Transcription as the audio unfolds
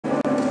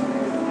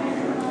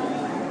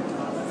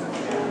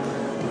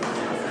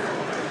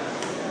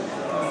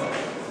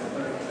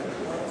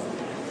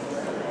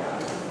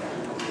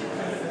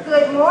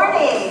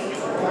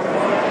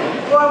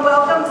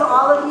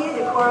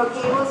Coral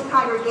Gables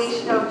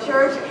Congregational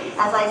Church.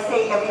 As I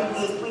say every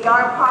week, we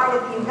are part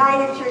of the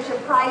United Church of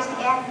Christ,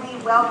 and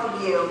we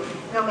welcome you,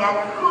 no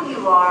matter who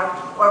you are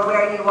or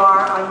where you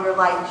are on your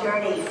life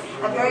journey.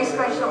 A very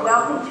special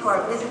welcome to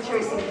our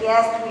visitors and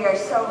guests. We are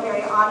so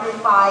very honored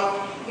by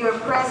your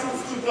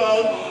presence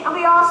today. And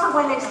we also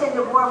want to extend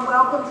a warm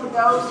welcome to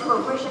those who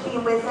are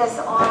worshiping with us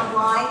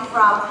online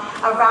from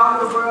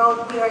around the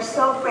world. We are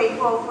so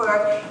grateful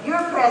for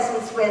your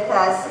presence with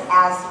us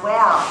as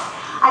well.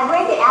 I'm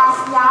going to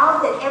ask now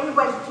that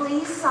everyone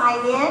please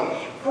sign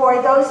in.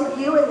 For those of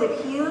you in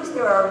the pews,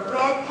 there are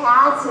red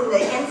pads in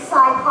the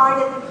inside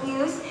part of the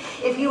pews.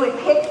 If you would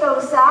pick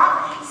those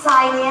up,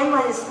 sign in,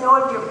 let us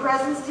know of your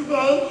presence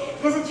today.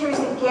 Visitors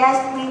and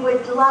guests, we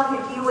would love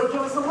if you would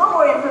give us a little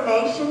more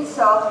information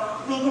so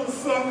we can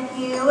send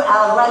you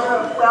a letter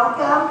of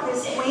welcome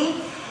this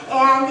week.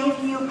 And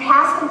if you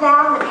pass them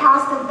down and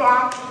pass them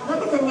back,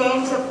 look at the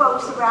names of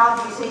folks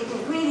around you so you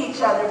can greet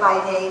each other by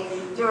name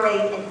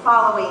during and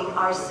following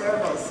our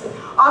service.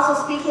 Also,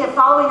 speaking of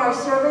following our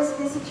service,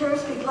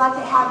 visitors, we'd love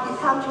to have you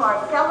come to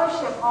our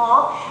fellowship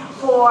hall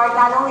for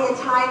not only a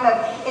time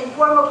of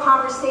informal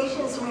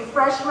conversations and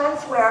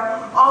refreshments where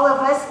all of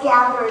us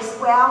gather as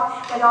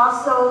well, but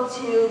also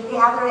to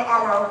gather at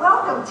our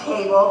welcome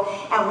table,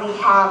 and we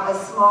have a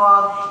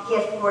small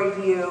gift for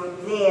you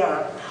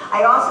there.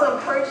 I also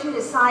encourage you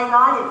to sign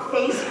on at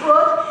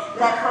Facebook.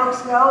 Let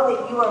folks know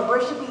that you are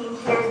worshiping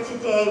here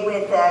today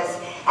with us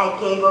at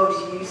Gables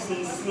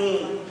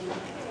UCC.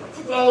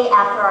 Today,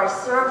 after our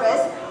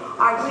service,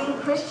 our Green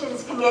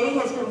Christians Committee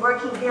has been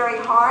working very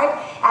hard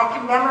at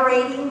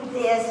commemorating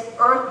this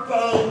Earth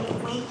Day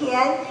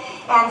weekend.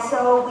 And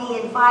so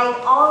we invite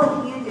all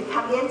of you to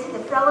come into the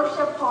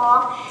fellowship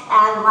hall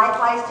and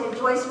likewise to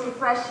enjoy some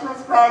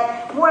refreshments,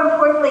 but more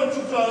importantly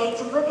today,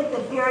 to look at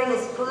the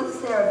various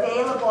booths that are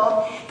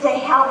available to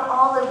help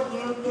all of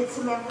you get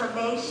some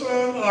information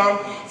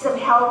and some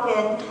help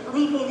in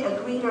leaving a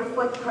greener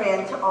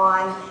footprint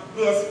on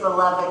this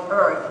beloved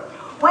earth.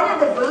 One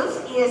of the booths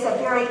is a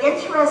very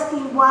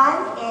interesting one,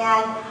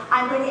 and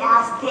I'm going to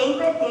ask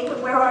David.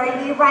 David, where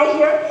are you? Right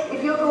here.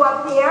 If you'll go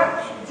up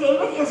there.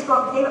 David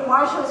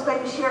Marshall is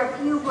going to share a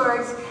few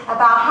words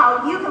about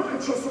how you can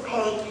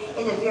participate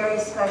in a very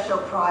special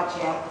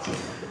project.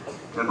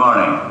 Good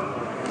morning.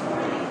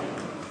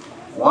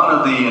 One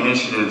of the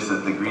initiatives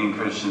that the Green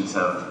Christians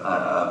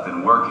have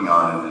been working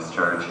on in this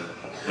church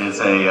is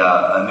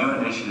a new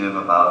initiative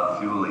about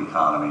fuel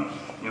economy.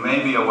 You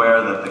may be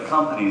aware that the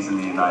companies in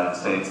the United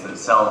States that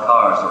sell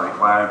cars are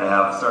required to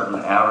have a certain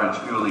average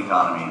fuel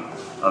economy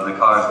of the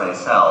cars they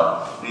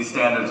sell. These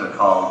standards are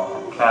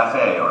called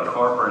CAFE, or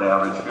Corporate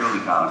Average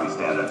Fuel Economy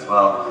Standards.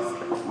 Well,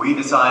 we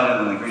decided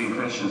in the Green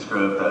Christians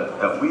group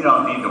that we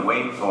don't need to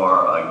wait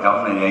for a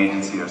government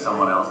agency or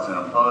someone else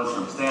to impose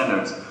some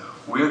standards.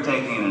 We're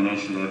taking an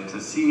initiative to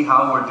see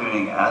how we're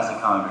doing as a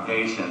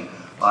congregation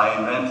by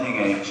inventing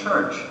a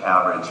church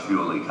average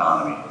fuel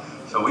economy.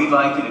 So we'd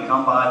like you to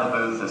come by the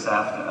booth this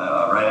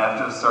right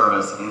after the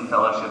service in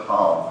Fellowship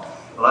Hall.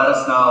 Let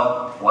us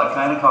know what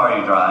kind of car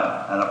you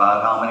drive and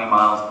about how many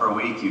miles per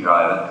week you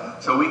drive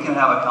it, so we can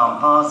have a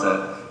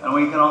composite, and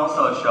we can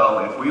also show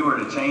if we were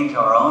to change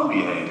our own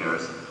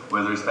behaviors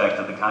with respect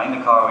to the kind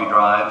of car we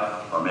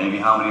drive, or maybe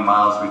how many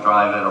miles we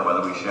drive it, or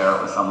whether we share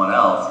it with someone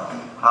else,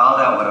 how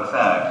that would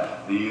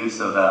affect the use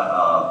of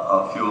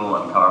fuel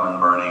and carbon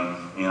burning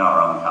in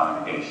our own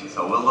congregation.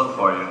 So we'll look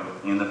for you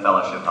in the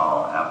fellowship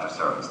hall after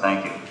service.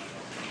 Thank you.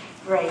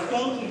 Great.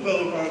 Thank you,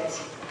 David.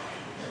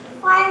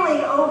 Finally,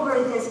 over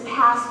this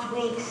past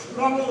week,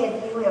 many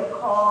of you have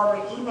called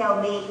or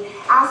emailed me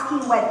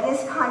asking what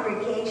this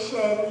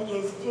congregation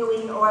is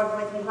doing, or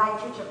what the United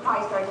Church of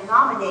Christ, our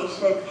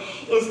denomination,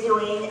 is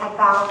doing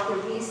about the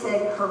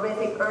recent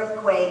horrific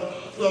earthquake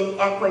in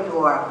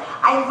Ecuador.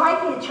 I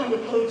invite you to turn to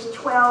page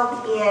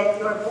 12 in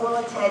your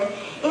bulletin.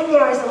 In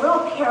there is a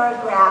little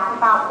paragraph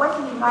about what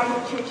the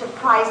United Church of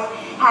Christ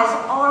has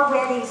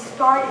already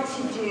started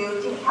to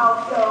do to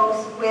help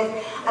those with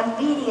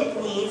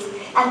immediate needs,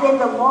 and then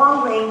the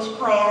long-range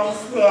plans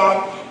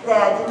that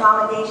the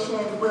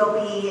denomination will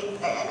be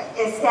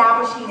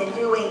establishing and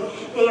doing.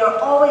 They are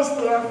always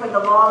there for the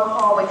long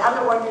haul. When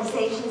other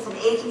organizations and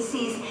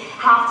agencies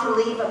have to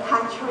leave a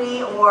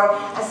country or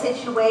a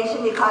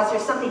situation because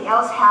there's something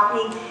else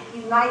happening,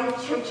 United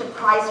Church of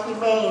Christ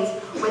remains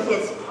with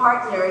its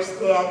partners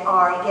that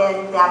are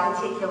in that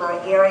particular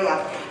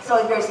area.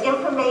 So there's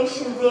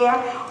information there.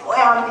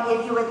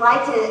 If you would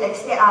like to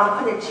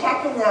put a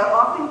check in the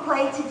offering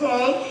plate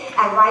today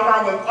and write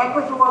on an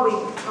Ecuador, we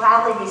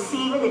gladly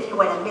receive it. If you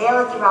want to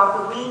mail it throughout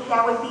the week,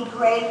 that would be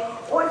great.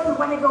 Or if you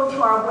want to go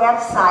to our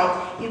website,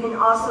 you can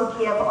also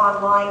give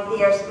online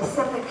there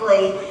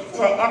specifically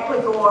to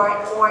Ecuador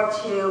or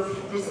to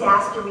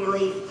disaster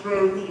relief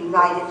through the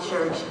United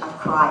Church of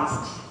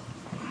Christ.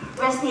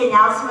 The rest of the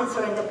announcements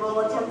are in the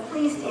bulletin.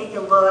 Please take a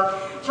look.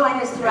 Join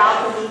us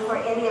throughout the week for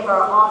any of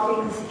our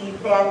offerings,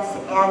 events,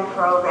 and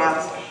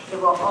programs. It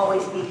will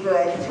always be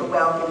good to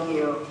welcome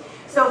you.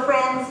 So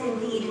friends,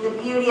 indeed, in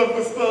the beauty of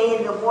this day,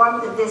 in the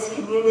warmth of this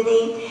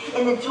community,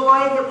 in the joy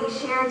that we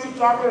share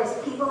together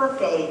as people of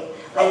faith,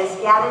 Let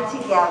us gather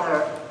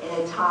together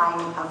in a time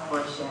of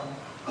worship.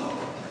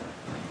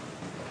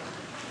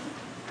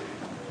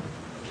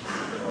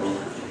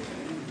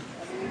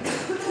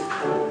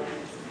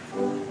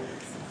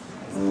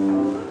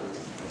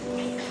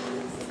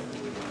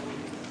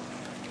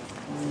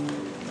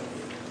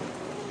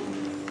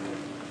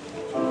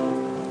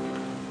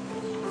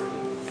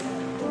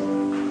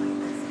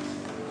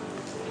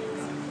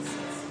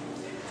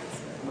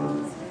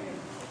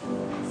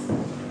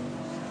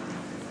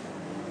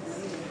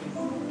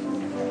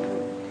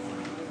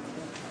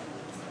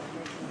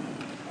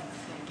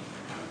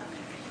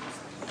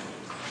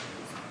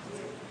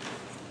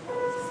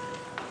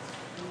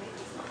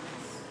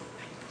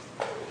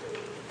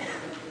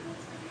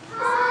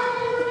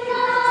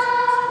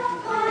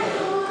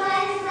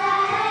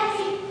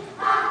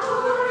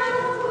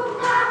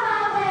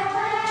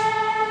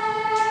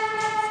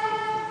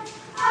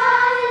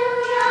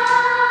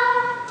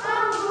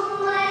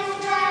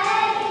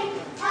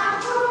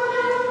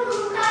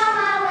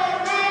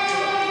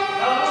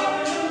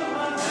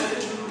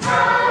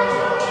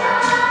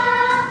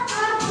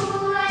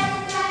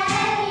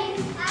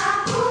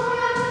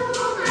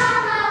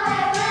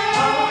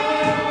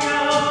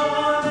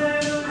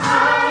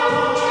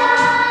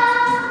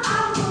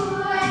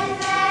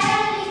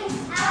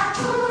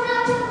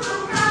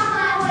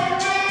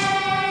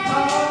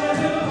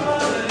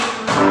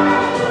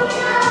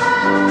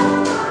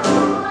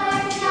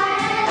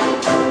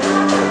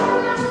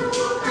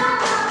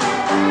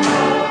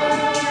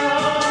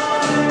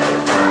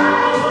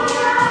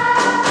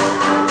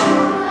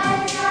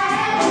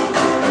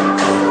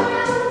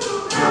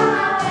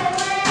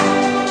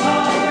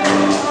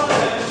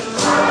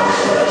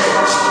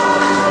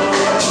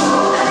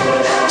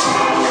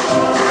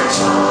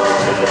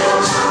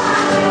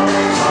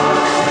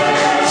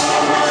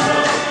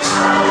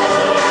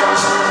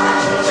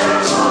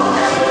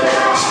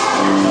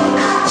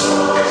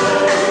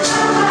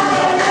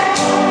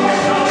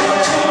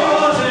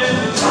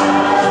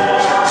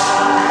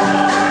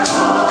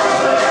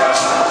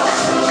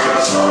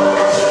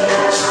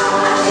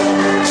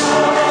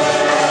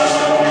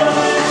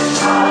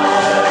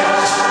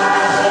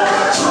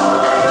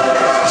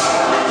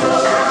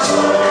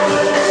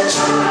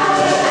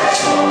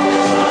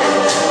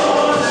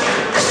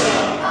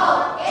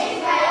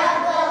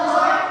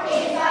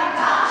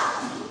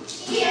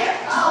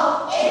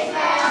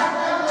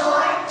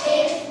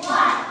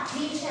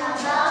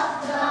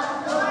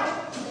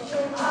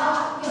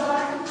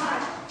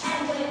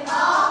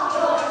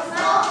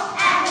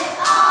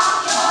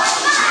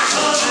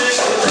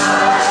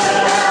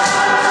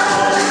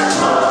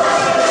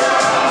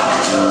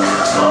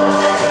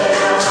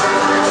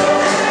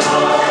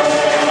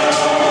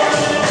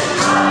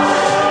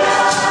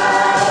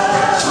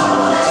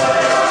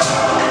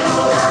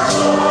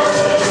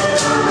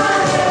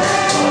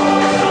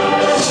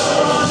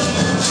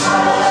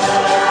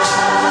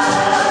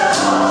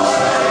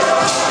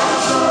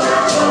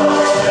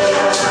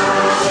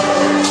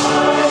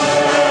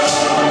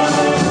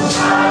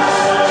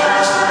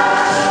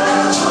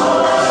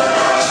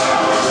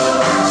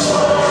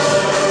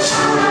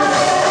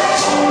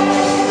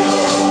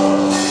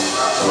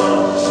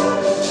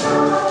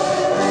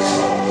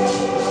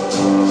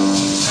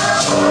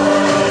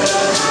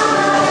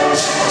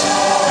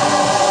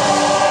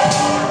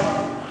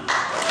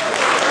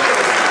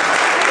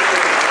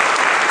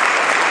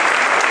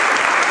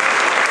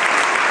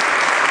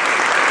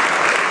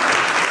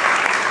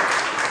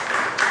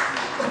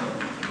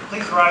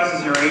 rise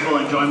as you're able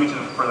and join me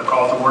for the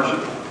call to worship.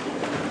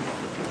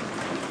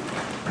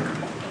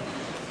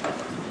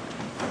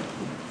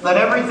 Let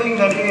everything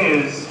that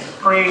is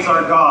praise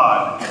our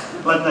God.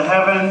 Let the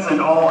heavens and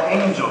all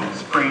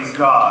angels praise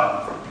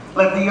God.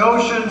 Let the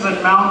oceans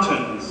and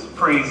mountains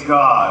praise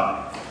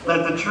God.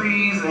 Let the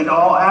trees and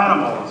all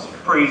animals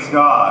praise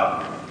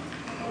God.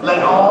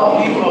 Let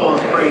all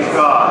peoples praise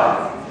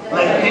God.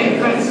 Let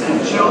infants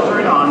and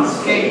children on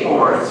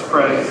skateboards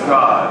praise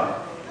God.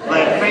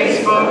 Let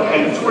Facebook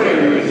and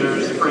Twitter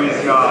users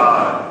praise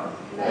God.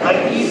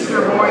 Let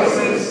Easter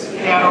voices,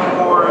 piano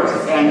chords,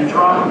 and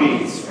drum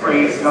beats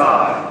praise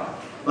God.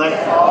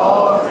 Let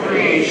all of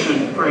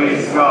creation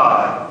praise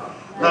God.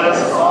 Let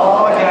us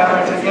all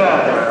gather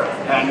together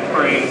and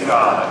praise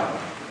God.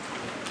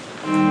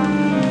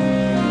 Praise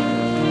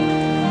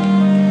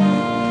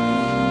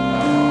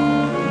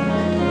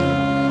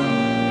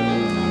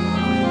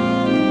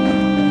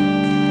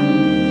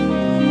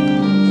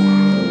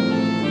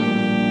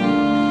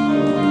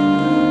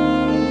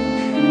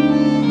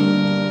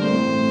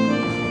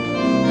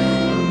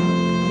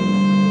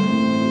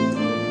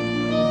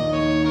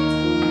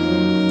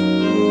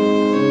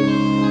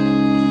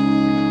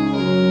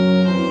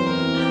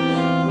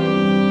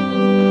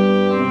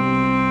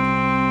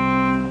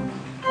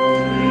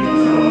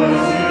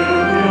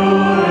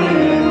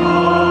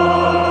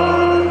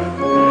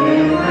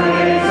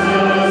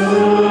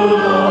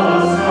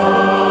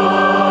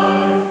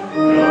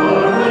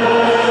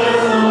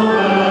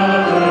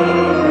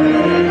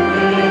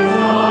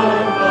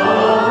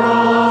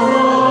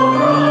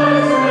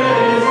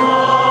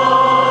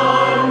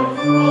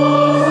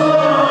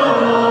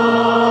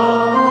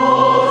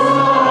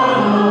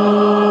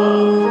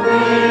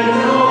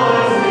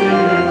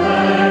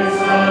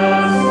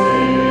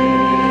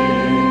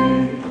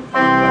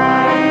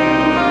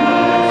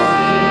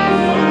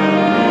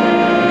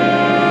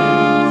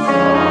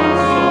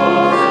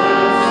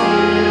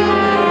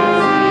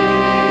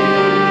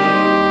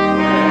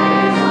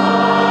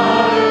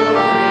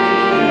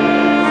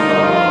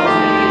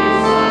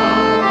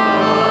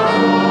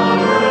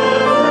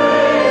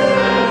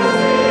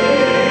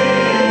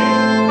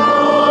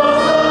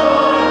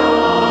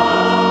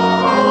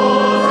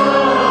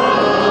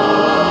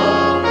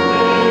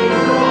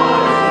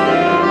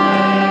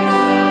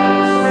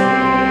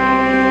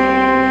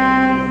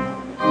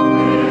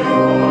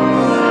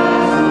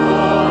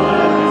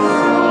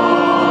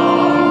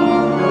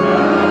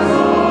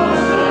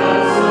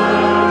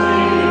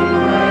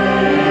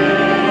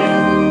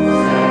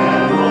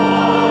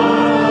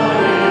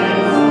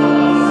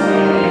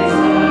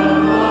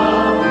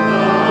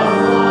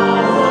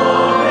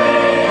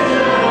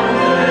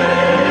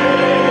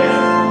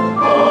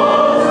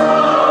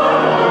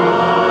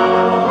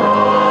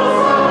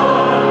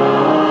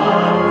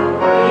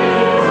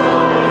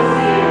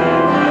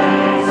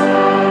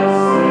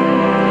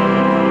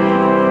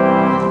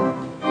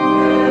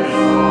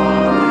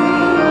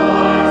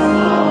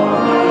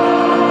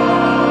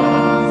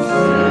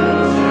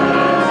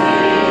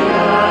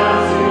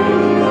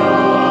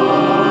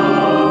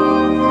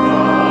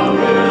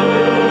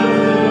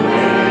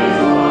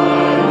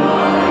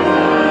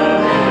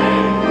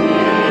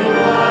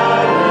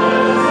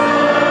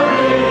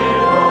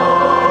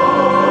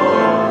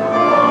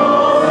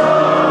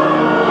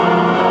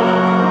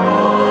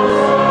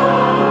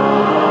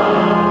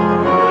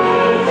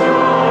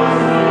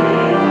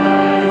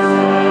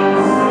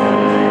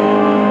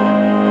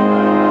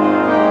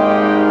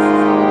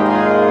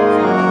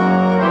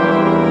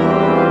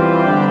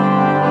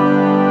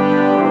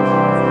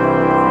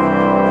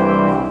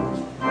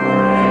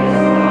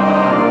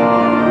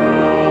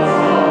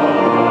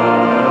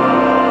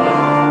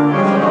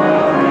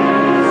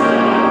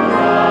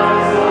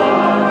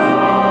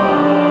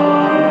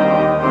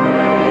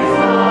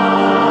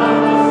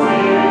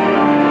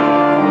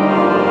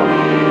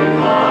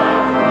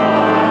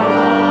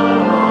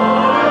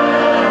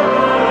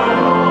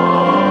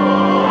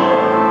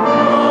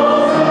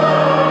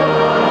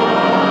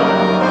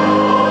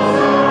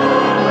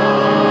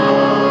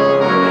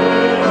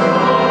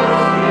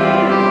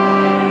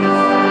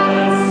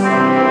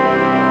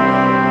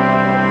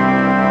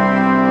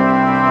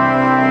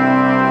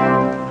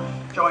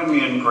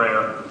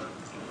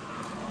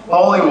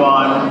Holy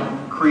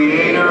One,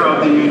 creator of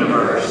the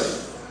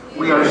universe,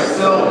 we are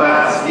still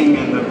basking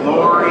in the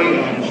glory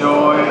and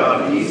joy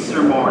of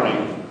Easter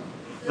morning.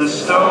 The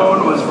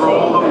stone was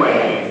rolled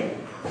away,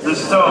 the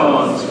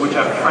stones which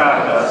have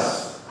trapped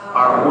us,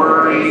 our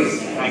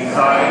worries,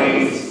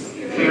 anxieties,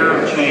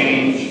 fear of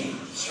change,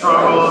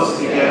 struggles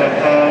to get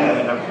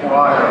ahead and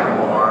acquire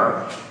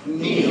more,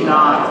 need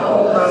not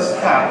hold us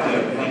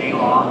captive any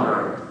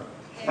longer.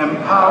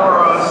 Empower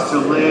us to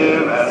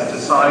live as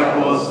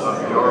disciples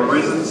of your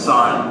risen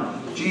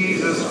Son,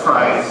 Jesus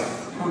Christ,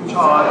 who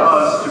taught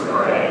us to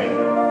pray.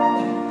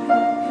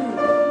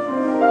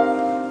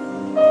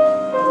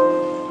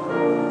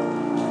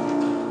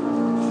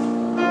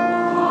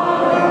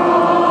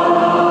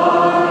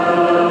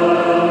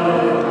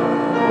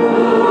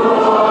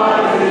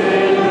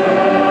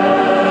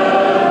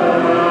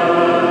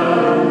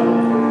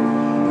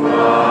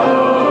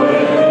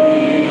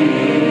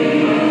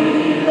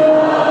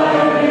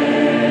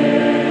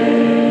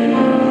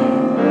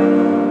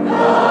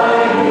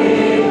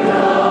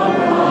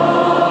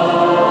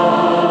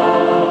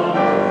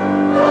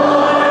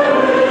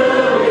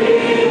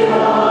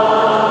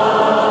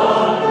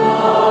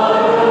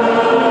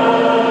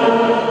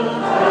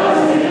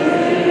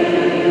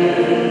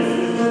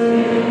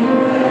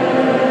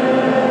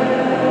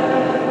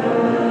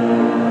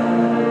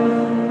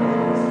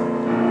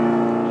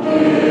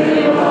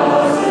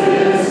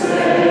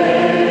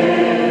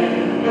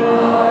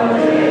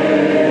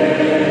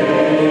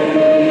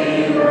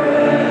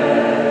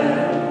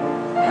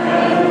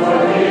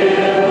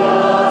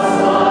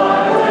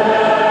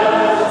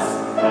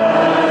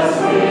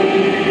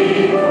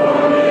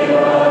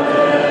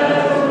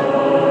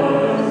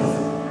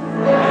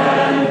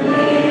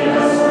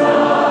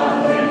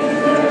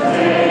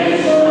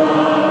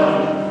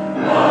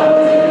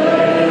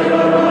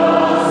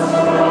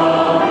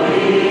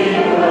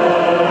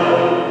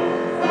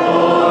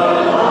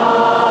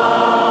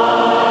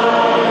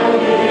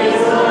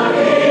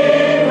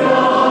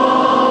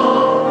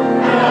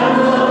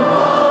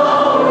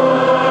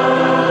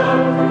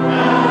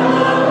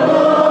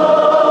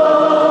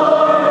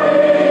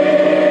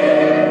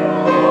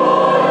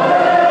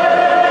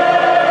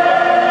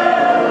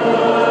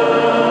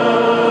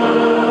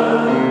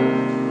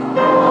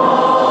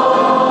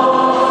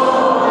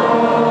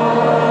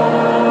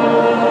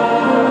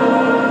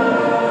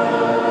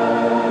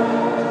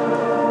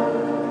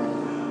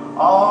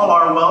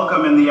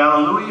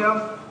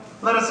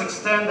 Let us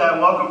extend that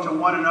welcome to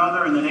one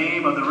another in the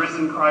name of the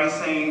risen Christ,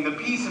 saying, "The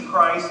peace of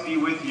Christ be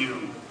with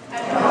you."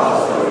 And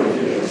also with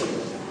you.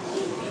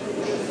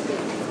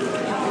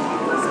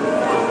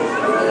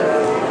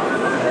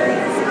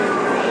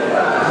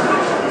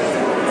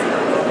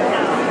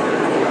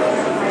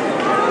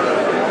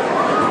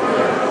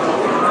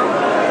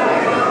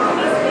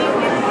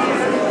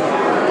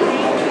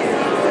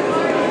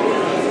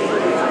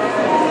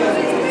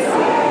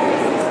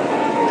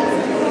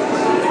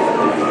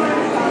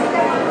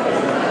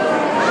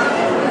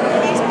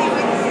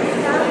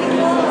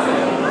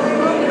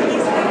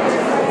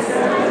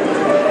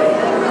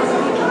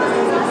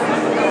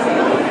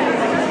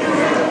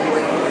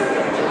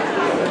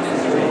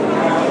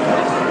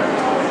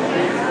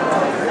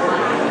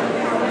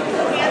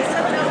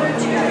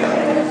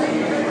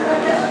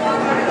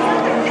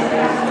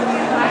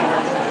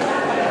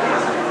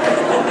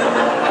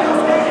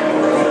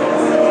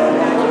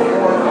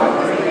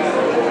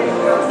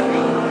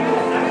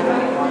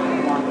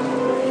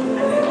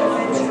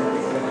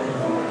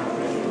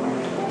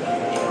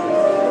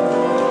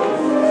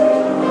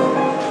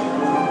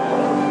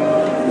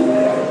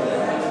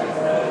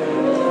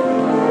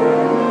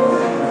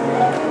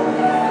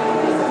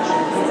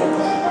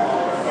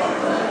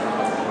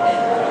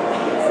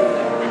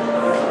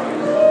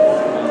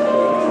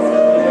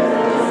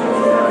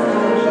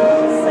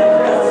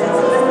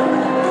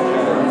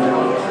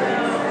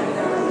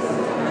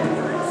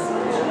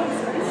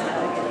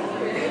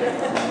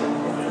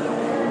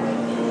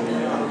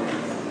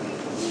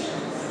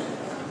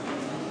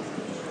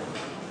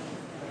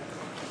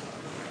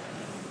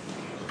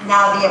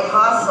 Now the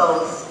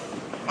apostles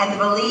and the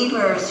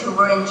believers who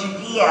were in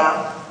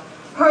Judea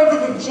heard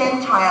that the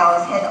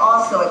Gentiles had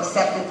also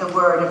accepted the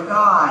word of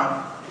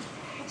God.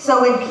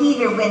 So when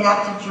Peter went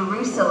up to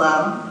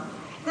Jerusalem,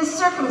 the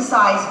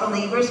circumcised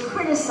believers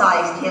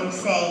criticized him,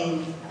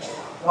 saying,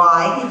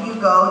 "Why did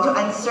you go to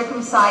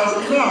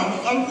uncircumcised men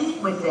and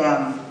eat with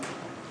them?"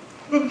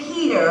 Then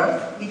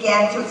Peter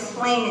began to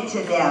explain it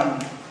to them,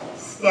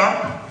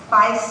 step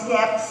by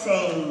step,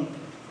 saying,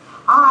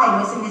 "I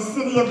was in the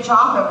city of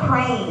Joppa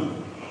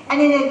praying, and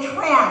in a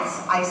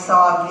trance I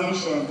saw a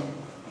vision.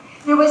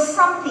 There was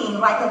something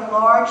like a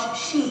large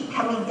sheet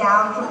coming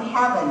down from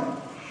heaven,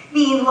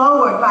 being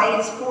lowered by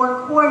its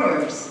four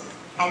corners,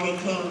 and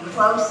it came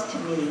close to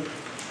me.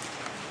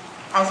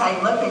 As I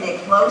looked at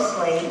it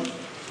closely,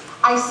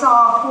 I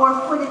saw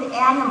four-footed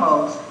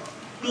animals,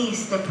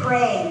 beasts of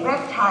prey,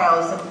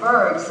 reptiles, and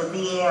birds of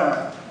the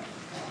air.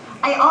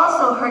 I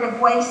also heard a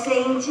voice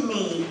saying to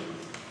me,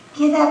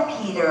 'Get up,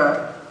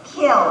 Peter,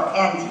 kill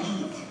and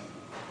eat.'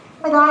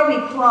 But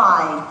I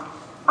replied,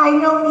 by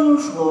no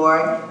means,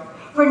 Lord,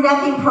 for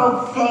nothing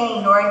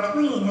profane or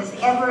unclean has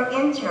ever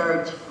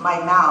entered my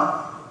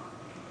mouth.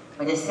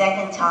 But a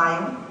second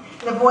time,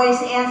 the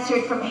voice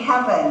answered from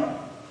heaven,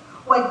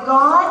 what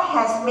God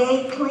has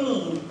made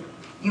clean,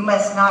 you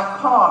must not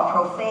call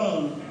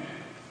profane.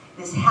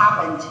 This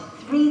happened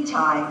 3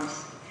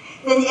 times.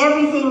 Then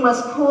everything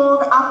was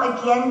pulled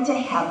up again to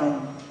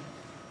heaven.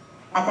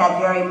 At that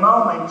very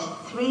moment,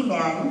 3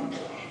 men,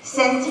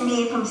 sent to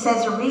me from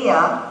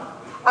Caesarea,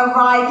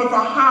 arrived at the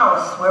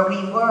house where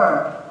we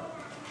were.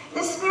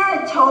 The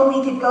Spirit told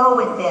me to go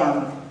with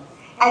them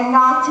and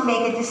not to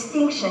make a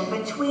distinction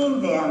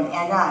between them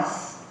and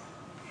us.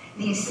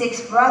 These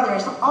 6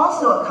 brothers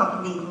also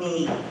accompanied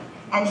me,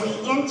 and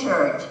we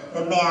entered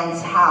the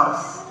man's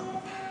house.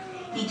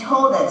 He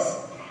told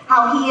us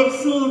how he had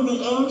seen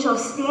the angel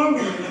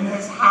standing in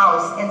his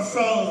house and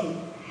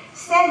saying,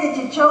 send it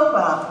to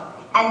Joppa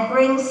and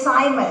bring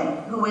Simon,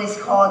 who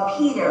is called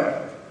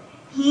Peter.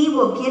 He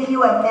will give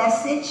you a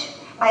message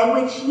by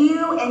which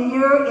you and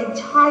your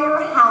entire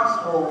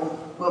household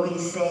will be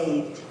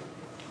saved.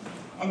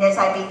 And as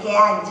I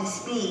began to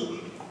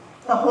speak,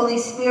 the Holy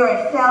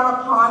Spirit fell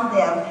upon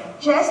them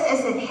just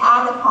as it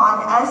had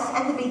upon us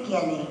at the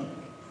beginning.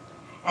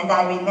 And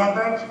I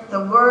remembered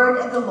the word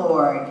of the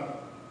Lord,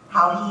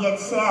 how he had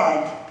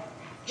said,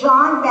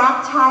 John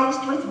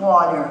baptized with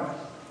water,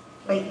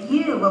 but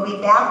you will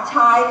be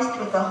baptized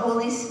with the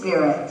Holy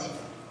Spirit.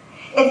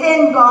 If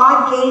then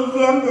God gave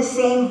them the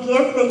same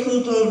gift that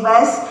he gave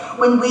us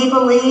when we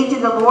believed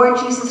in the Lord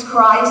Jesus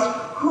Christ,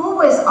 who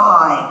was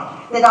I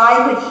that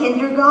I would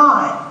hinder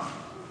God?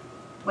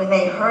 When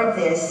they heard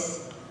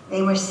this,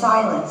 they were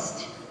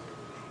silenced,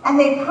 and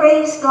they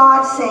praised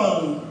God,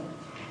 saying,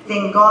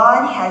 then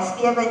God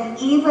has given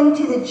even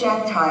to the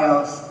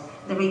Gentiles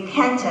the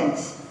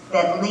repentance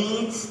that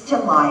leads to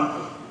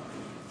life.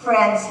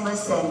 Friends,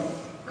 listen,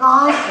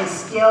 God is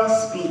still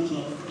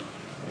speaking.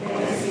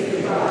 Thanks be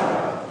to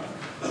God.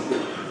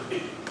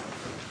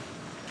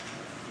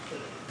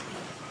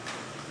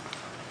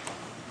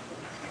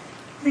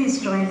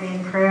 Please join me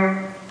in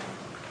prayer.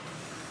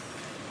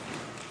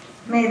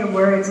 May the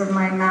words of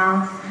my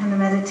mouth and the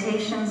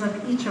meditations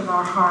of each of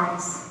our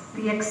hearts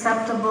be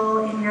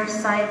acceptable in your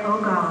sight,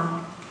 O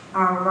God,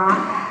 our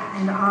rock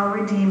and our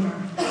Redeemer.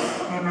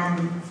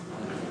 Amen.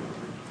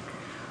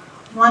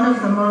 One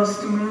of the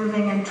most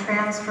moving and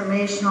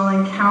transformational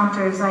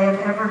encounters I have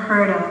ever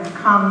heard of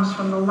comes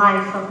from the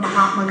life of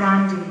Mahatma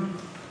Gandhi.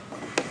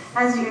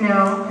 As you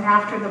know,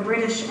 after the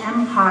British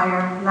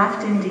Empire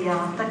left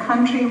India, the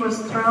country was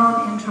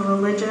thrown into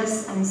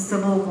religious and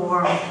civil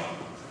war.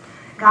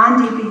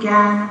 Gandhi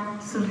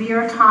began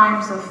severe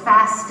times of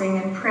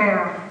fasting and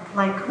prayer,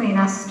 like Queen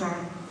Esther,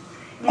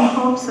 in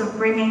hopes of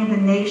bringing the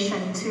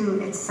nation to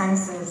its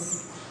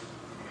senses.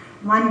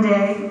 One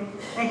day,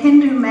 a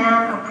Hindu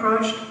man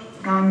approached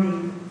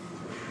Gandhi.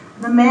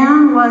 The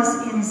man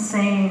was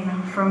insane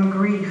from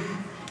grief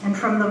and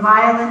from the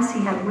violence he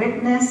had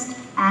witnessed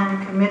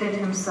and committed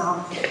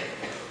himself.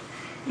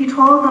 He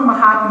told the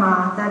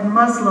Mahatma that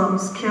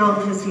Muslims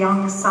killed his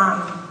young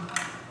son,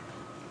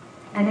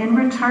 and in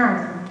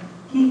return,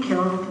 he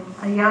killed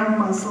a young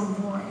Muslim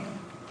boy.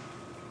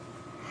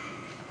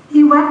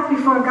 He wept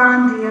before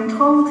Gandhi and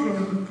told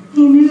him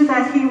he knew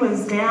that he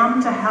was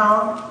damned to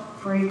hell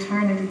for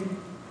eternity.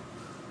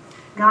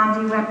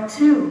 Gandhi wept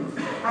too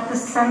at the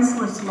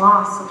senseless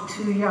loss of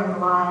 2 young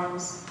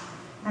lives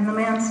and the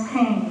man's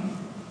pain.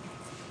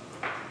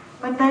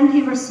 But then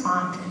he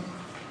responded.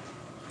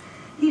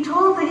 He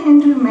told the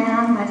Hindu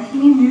man that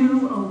he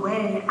knew a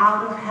way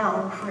out of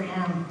hell for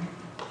him.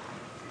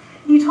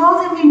 He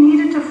told him he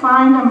needed to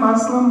find a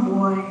Muslim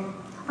boy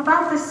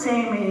about the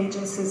same age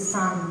as his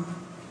son,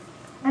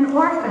 an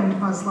orphaned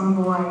Muslim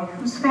boy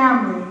whose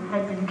family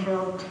had been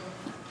killed.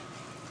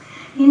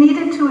 He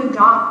needed to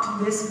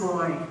adopt this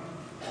boy,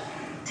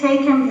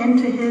 take him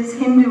into his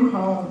Hindu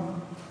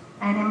home,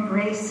 and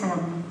embrace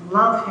him,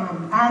 love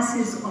him as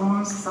his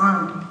own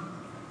son.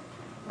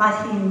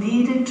 But he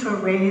needed to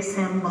raise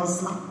him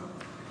Muslim.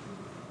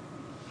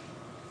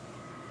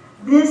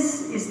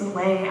 This is the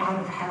way out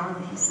of hell,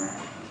 he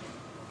said.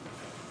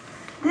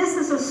 This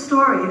is a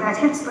story that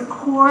hits the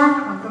core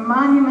of the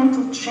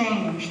monumental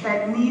change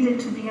that needed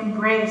to be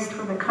embraced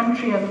for the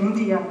country of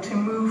India to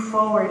move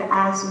forward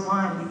as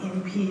one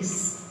in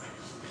peace.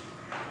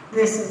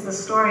 This is the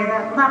story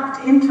that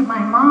leapt into my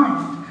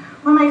mind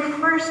when I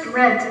first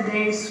read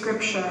today's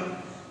scripture.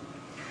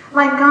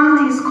 Like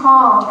Gandhi's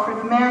call for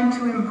the man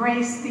to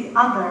embrace the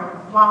other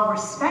while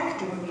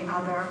respecting the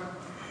other,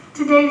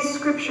 today's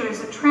scripture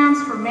is a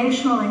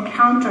transformational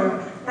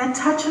encounter that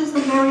touches the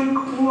very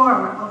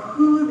core of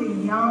who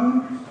the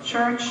young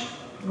church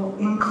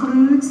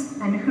includes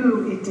and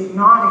who it did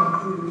not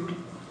include.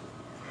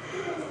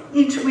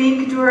 Each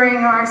week during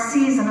our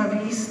season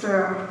of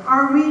Easter,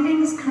 our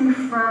readings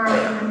confirm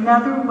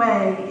another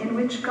way in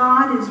which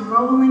God is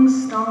rolling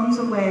stones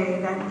away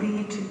that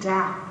lead to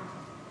death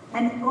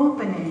and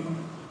opening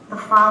the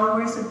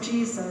followers of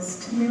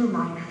Jesus to new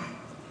life.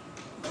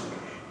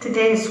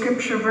 Today's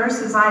scripture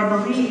verses, I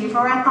believe,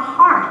 are at the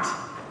heart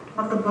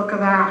of the book of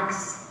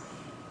Acts.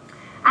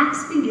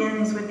 Acts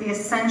begins with the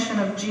ascension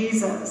of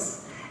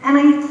Jesus, and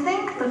I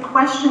think the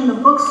question the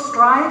book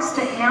strives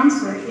to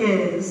answer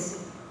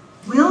is,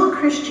 will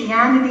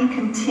Christianity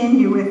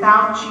continue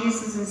without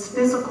Jesus'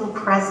 physical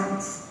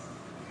presence?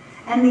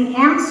 And the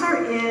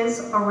answer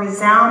is a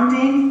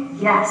resounding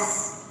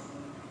yes.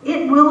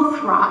 It will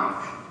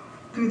thrive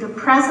through the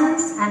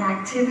presence and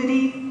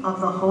activity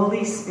of the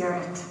Holy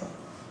Spirit.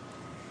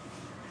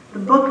 The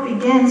book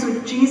begins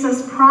with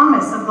Jesus'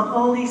 promise of the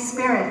Holy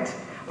Spirit,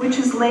 which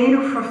is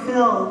later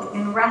fulfilled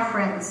in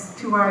reference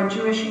to our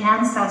Jewish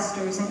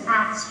ancestors in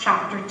Acts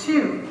chapter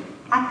 2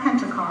 at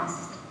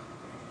Pentecost,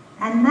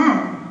 and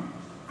then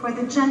for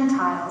the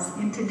Gentiles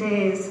in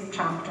today's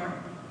chapter.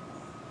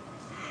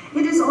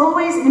 It is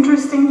always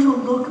interesting to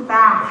look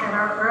back at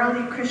our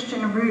early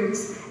Christian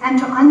roots and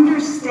to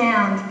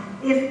understand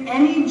if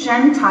any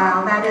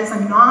Gentile, that is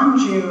a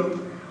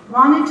non-Jew,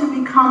 wanted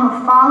to become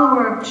a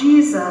follower of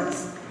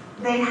Jesus,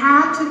 they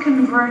had to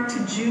convert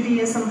to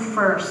Judaism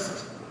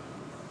first.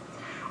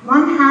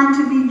 One had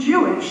to be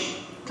Jewish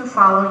to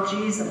follow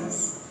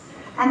Jesus,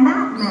 and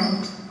that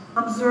meant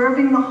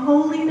observing the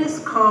holiness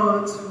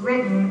codes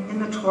written in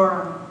the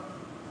Torah.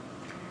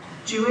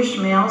 Jewish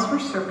males were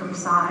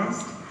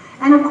circumcised,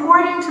 and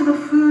according to the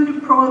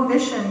food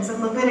prohibitions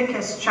in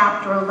Leviticus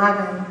chapter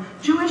 11,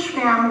 Jewish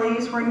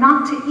families were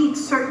not to eat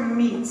certain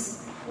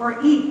meats or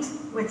eat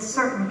with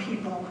certain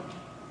people.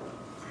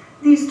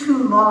 These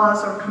two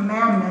laws or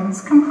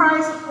commandments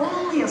comprised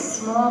only a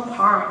small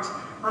part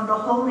of the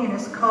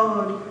holiness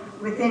code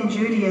within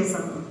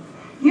Judaism.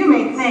 You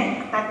may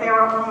think that there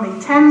are only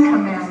 10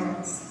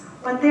 commandments,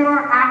 but there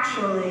are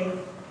actually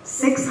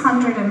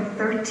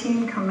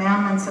 613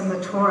 commandments in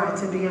the Torah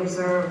to be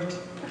observed.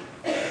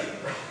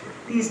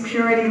 These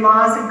purity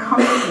laws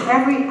encompass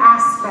every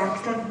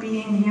aspect of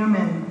being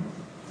human: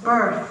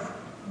 birth,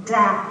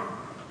 death,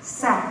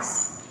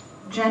 sex,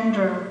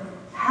 gender,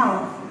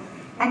 health,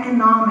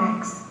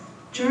 economics,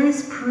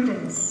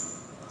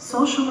 jurisprudence,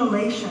 social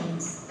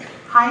relations,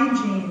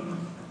 hygiene,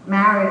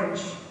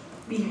 marriage,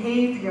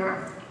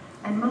 behavior,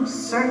 and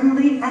most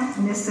certainly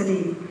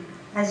ethnicity,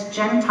 as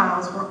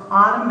Gentiles were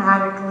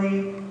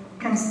automatically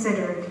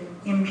considered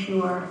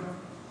impure.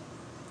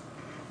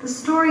 The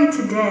story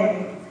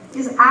today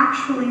is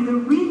actually the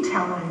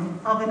retelling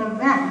of an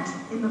event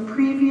in the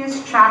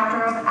previous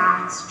chapter of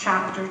Acts,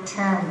 chapter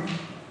 10.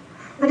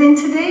 But in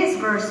today's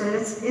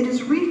verses, it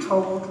is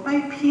retold by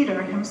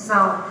Peter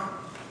himself.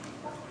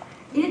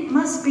 It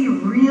must be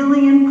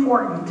really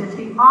important if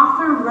the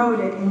author wrote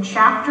it in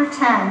chapter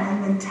 10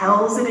 and then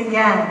tells it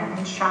again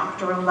in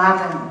chapter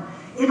 11.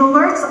 It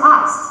alerts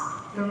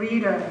us, the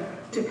reader,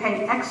 to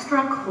pay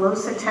extra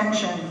close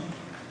attention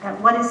that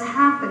what is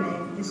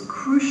happening is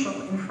crucial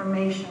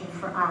information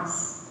for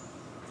us.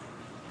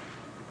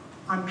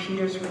 On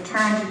Peter's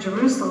return to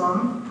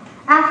Jerusalem,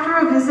 after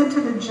a visit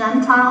to the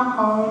Gentile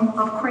home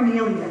of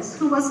Cornelius,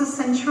 who was a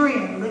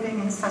centurion living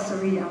in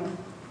Caesarea,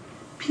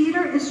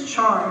 Peter is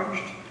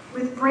charged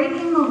with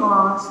breaking the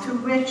laws to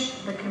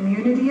which the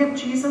community of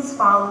Jesus'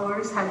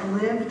 followers had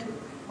lived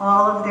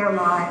all of their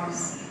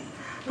lives.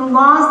 The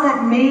laws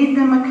that made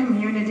them a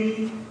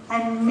community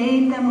and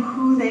made them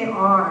who they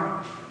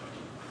are.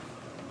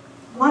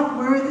 What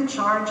were the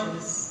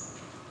charges?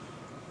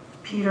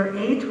 Peter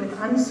ate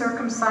with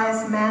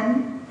uncircumcised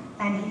men,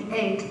 and he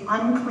ate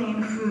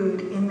unclean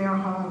food in their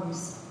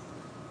homes.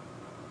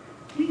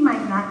 We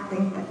might not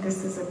think that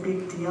this is a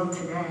big deal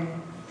today.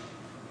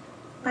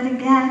 But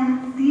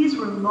again, these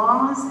were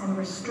laws and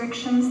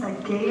restrictions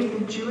that gave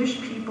the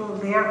Jewish people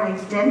their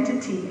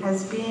identity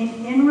as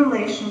being in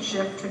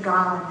relationship to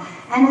God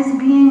and as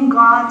being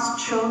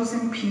God's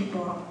chosen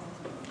people.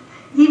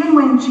 Even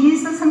when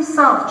Jesus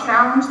himself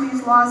challenged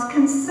these laws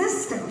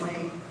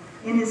consistently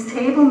in his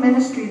table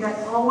ministry that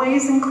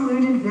always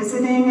included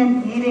visiting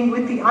and eating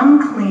with the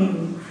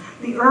unclean,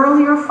 the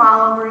earlier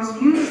followers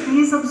used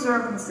these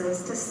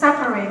observances to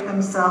separate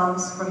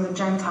themselves from the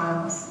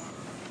Gentiles.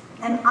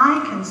 And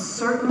I can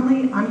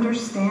certainly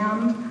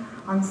understand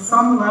on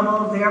some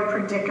level their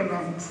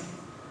predicament.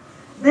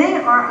 They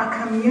are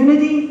a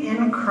community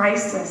in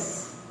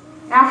crisis.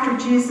 After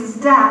Jesus'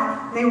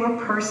 death, they were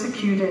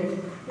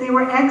persecuted. They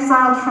were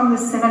exiled from the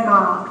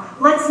synagogue.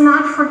 Let's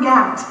not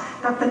forget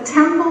that the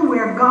temple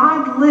where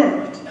God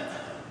lived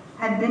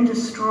had been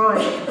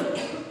destroyed.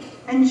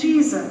 And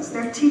Jesus,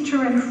 their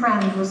teacher and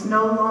friend, was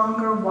no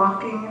longer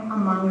walking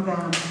among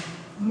them,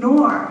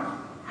 nor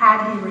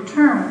had he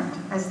returned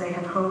as they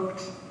had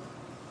hoped.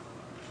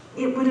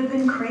 It would have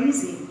been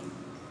crazy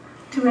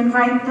to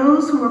invite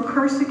those who were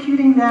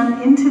persecuting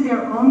them into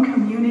their own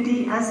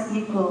community as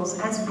equals,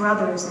 as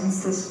brothers and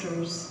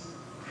sisters.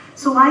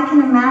 So I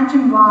can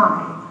imagine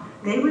why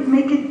they would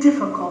make it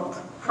difficult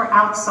for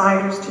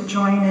outsiders to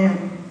join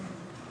in.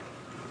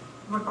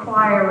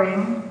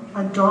 Requiring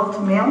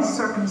adult male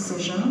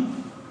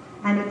circumcision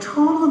and a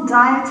total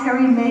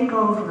dietary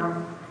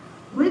makeover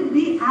would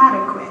be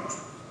adequate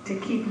to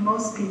keep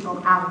most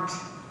people out.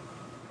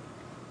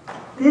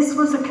 This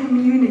was a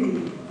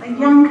community, a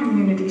young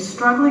community,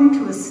 struggling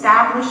to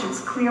establish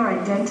its clear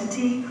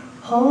identity,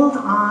 hold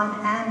on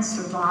and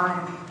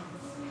survive.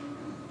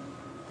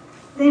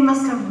 They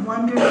must have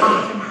wondered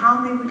often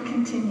how they would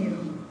continue.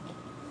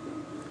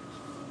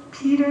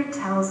 Peter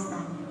tells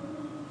them,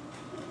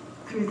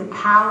 through the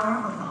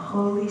power of the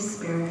Holy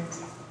Spirit,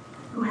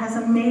 who has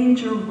a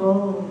major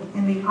role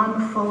in the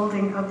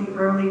unfolding of the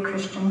early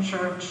Christian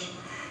church.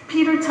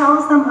 Peter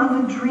tells them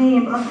of a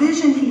dream, a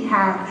vision he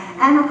had,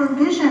 and of a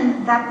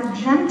vision that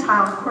the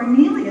Gentile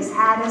Cornelius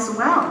had as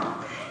well.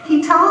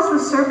 He tells the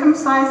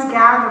circumcised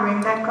gathering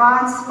that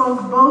God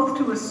spoke both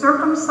to a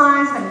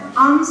circumcised and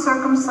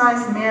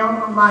uncircumcised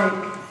male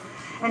alike.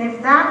 And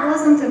if that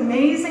wasn't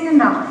amazing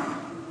enough,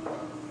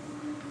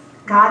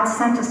 God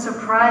sent a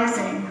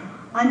surprising,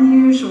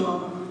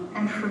 unusual,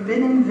 and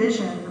forbidden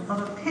vision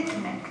of a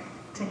picnic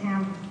to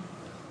him.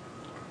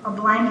 A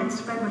blanket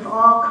spread with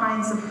all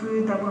kinds of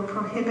food that were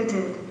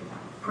prohibited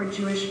for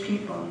Jewish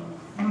people.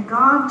 And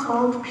God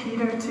told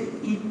Peter to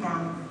eat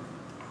them.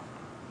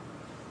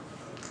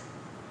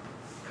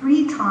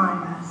 3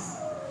 times,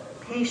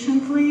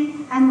 patiently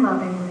and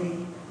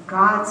lovingly,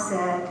 God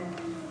said,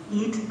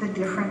 eat the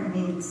different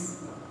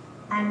meats.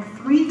 And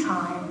 3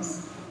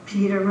 times,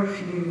 Peter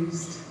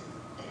refused.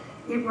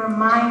 It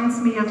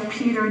reminds me of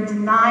Peter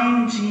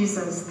denying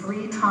Jesus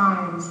 3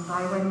 times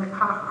by when the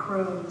cock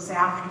crows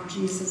after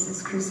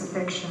Jesus'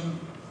 crucifixion.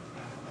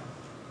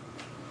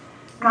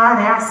 God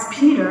asked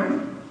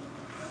Peter,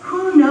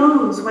 who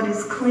knows what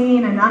is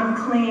clean and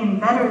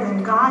unclean better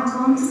than God's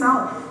own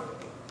self?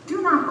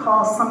 Do not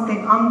call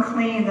something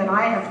unclean that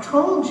I have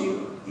told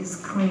you is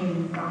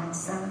clean, God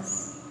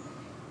says.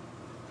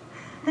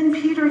 Then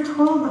Peter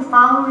told the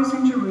followers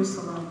in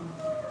Jerusalem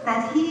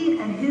that he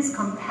and his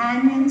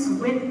companions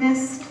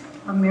witnessed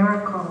a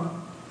miracle.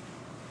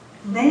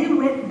 They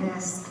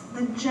witnessed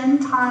the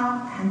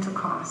Gentile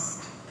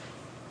Pentecost.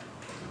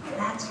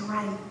 That's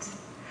right.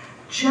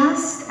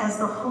 Just as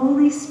the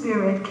Holy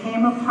Spirit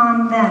came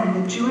upon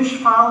them, the Jewish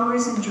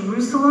followers in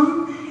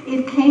Jerusalem,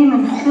 it came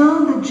and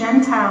filled the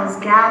Gentiles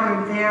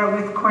gathered there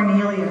with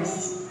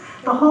Cornelius.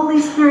 The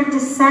Holy Spirit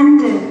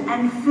descended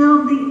and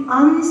filled the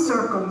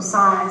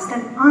uncircumcised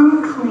and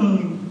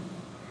unclean.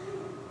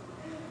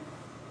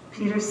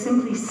 Peter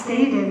simply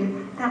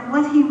stated that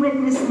what he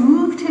witnessed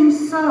moved him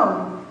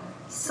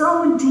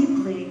so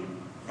deeply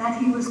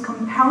that he was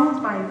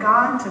compelled by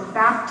God to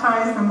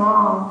baptize them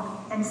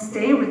all and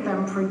stay with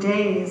them for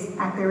days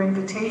at their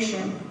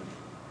invitation,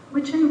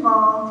 which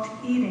involved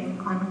eating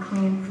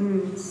unclean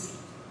foods.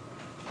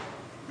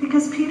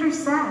 Because Peter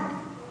said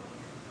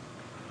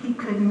he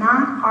could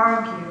not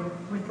argue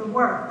with the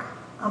work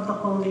of the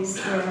Holy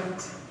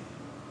Spirit.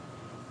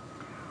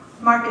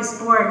 Marcus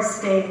Borg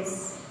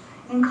states,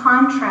 in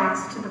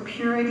contrast to the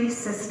purity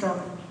system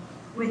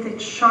with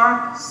its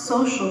sharp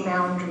social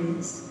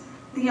boundaries,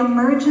 the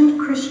emergent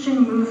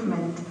Christian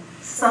movement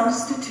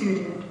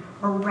substituted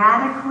a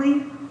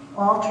radically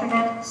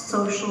alternate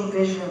social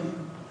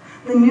vision.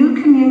 The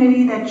new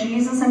community that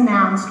Jesus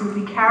announced would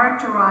be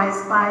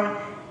characterized by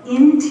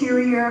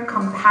interior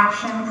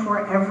compassion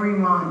for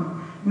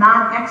everyone,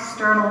 not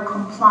external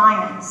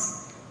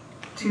compliance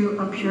to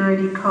a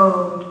purity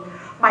code,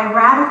 by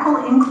radical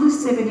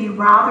inclusivity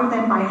rather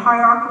than by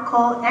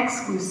hierarchical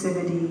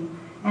exclusivity,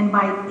 and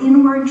by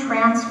inward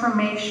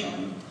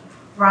transformation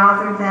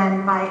rather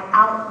than by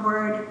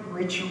outward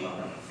ritual.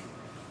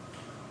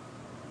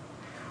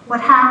 What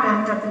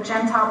happened at the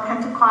Gentile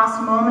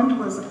Pentecost moment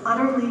was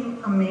utterly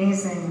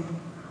amazing.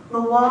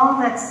 The wall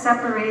that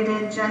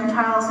separated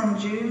Gentiles and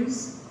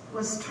Jews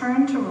was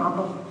turned to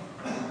rubble.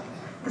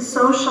 The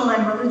social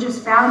and religious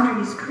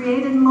boundaries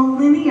created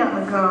millennia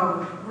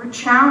ago were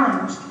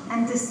challenged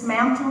and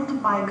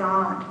dismantled by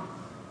God.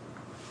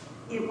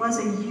 It was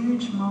a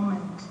huge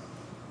moment.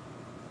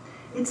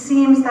 It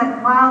seems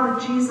that while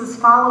the Jesus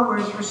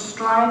followers were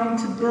striving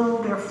to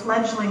build their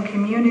fledgling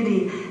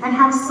community and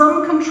have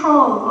some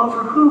control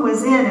over who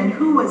was in and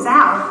who was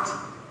out,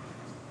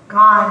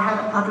 God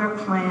had other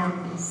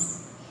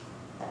plans.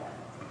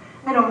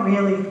 I don't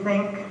really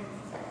think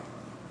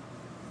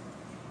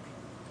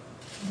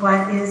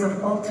what is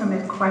of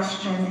ultimate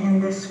question in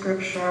this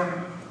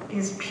scripture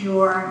is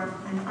pure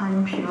and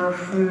impure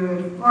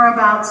food, or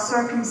about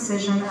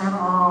circumcision at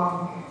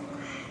all.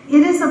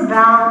 It is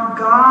about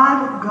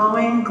God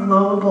going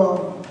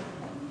global,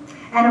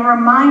 and a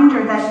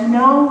reminder that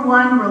no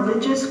one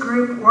religious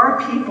group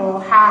or people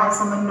has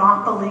a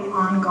monopoly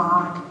on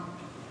God.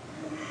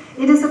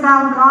 It is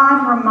about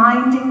God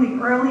reminding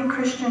the early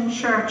Christian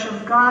church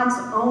of God's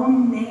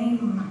own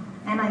name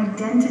and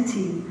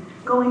identity,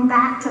 going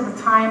back to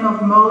the time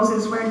of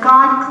Moses, where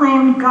God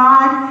claimed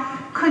God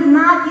could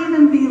not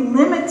even be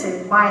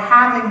limited by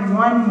having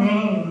one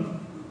name.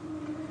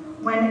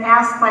 When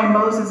asked by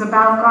Moses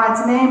about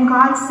God's name,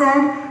 God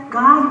said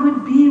God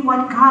would be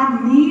what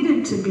God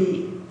needed to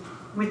be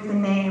with the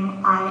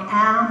name I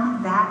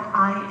am that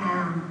I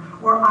am,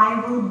 or I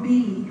will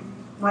be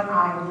what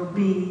I will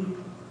be,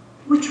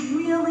 which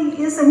really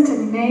isn't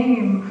a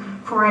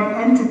name for an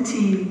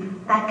entity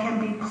that can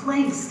be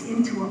placed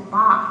into a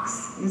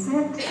box, is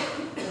it?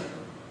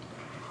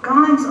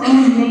 God's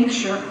own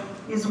nature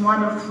is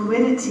one of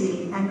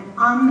fluidity and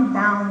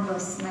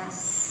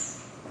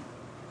unboundlessness.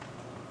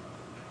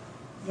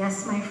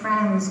 Yes, my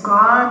friends,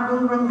 God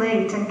will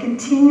relate and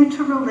continue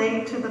to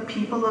relate to the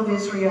people of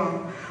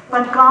Israel,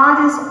 but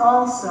God is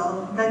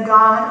also the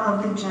God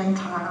of the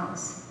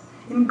Gentiles.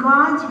 In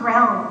God's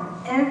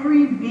realm,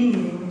 every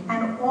being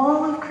and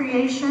all of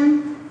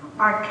creation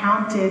are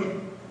counted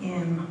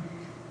in.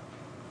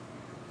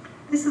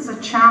 This is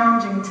a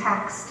challenging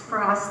text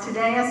for us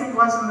today, as it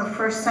was in the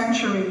first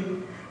century.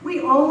 We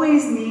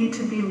always need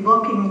to be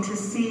looking to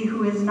see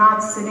who is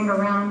not sitting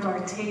around our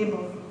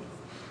table,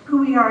 who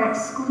we are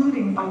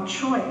excluding by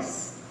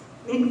choice,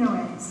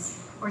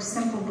 ignorance, or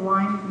simple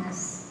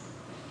blindness.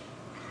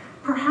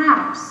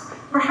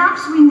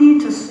 Perhaps we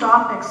need to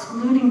stop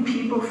excluding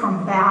people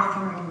from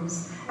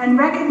bathrooms and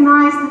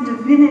recognize the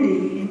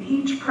divinity in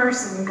each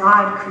person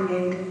God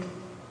created.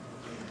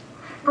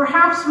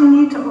 Perhaps we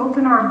need to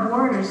open our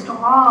borders to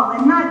all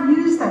and not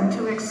use them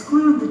to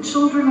exclude the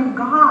children of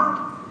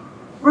God,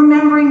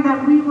 remembering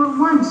that we were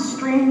once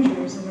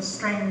strangers in a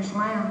strange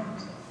land.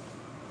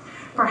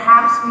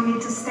 Perhaps we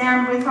need to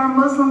stand with our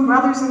Muslim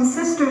brothers and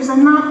sisters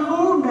and not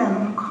hold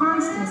them in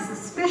constant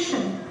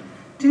suspicion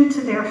due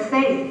to their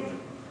faith,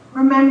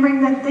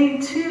 remembering that they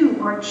too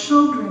are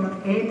children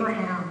of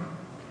Abraham.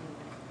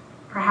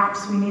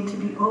 Perhaps we need to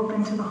be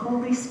open to the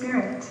Holy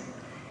Spirit,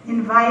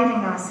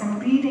 inviting us and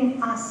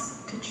leading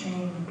us to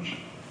change.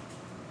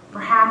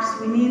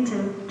 Perhaps we need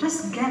to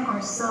just get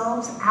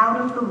ourselves out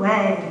of the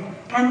way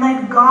and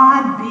let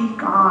God be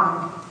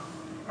God.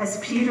 As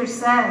Peter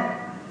said,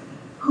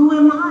 who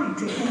am I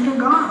to hinder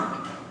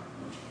God?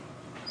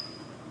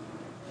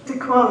 To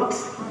quote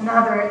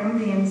another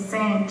Indian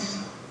saint,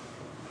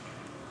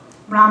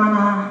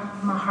 Ramana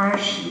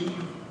Maharshi,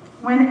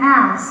 when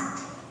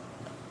asked,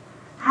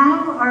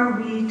 how are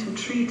we to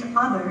treat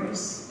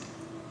others?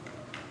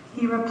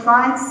 He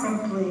replied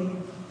simply,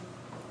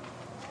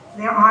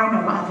 there are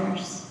no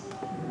others.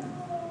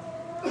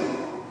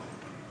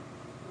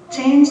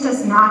 Change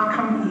does not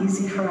come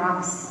easy for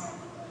us.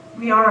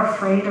 We are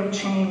afraid of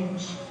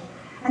change,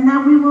 and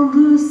that we will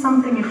lose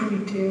something if we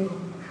do.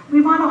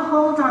 We want to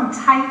hold on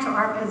tight to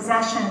our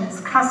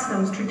possessions,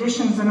 customs,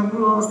 traditions, and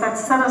rules that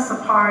set us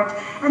apart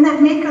and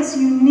that make us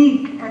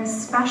unique and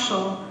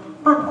special,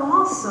 but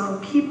also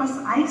keep us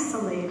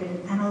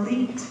isolated and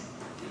elite.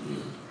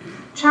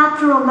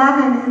 Chapter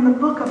 11 in the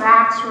book of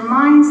Acts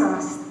reminds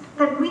us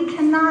that we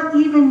cannot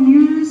even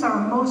use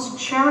our most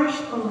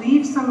cherished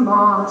beliefs and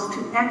laws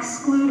to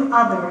exclude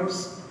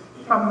others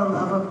from the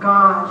love of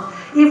God.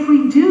 If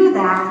we do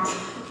that,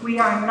 we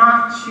are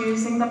not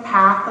choosing the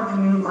path of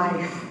new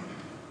life.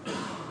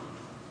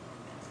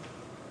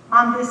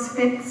 On this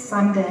fifth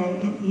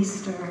Sunday in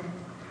Easter,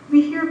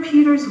 we hear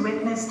Peter's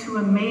witness to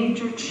a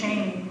major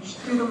change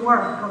through the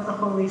work of the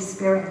Holy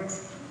Spirit.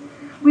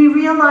 We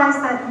realize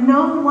that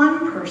no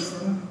one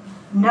person,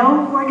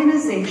 no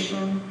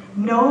organization,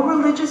 no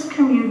religious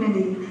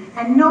community,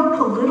 and no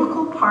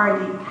political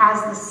party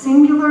has the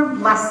singular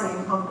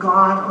blessing of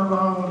God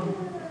alone.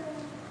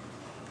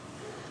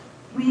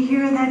 We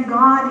hear that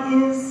God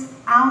is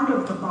out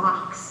of the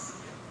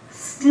box,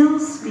 still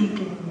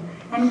speaking,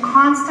 and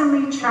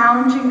constantly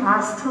challenging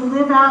us to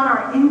live out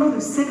our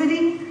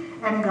inclusivity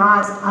and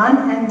God's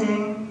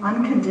unending,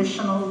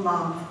 unconditional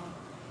love.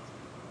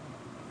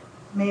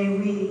 May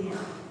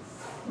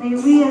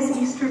we as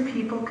Easter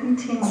people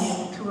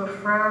continue to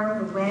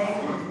affirm the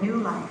way of new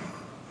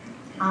life.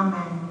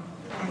 Amen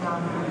and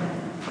amen.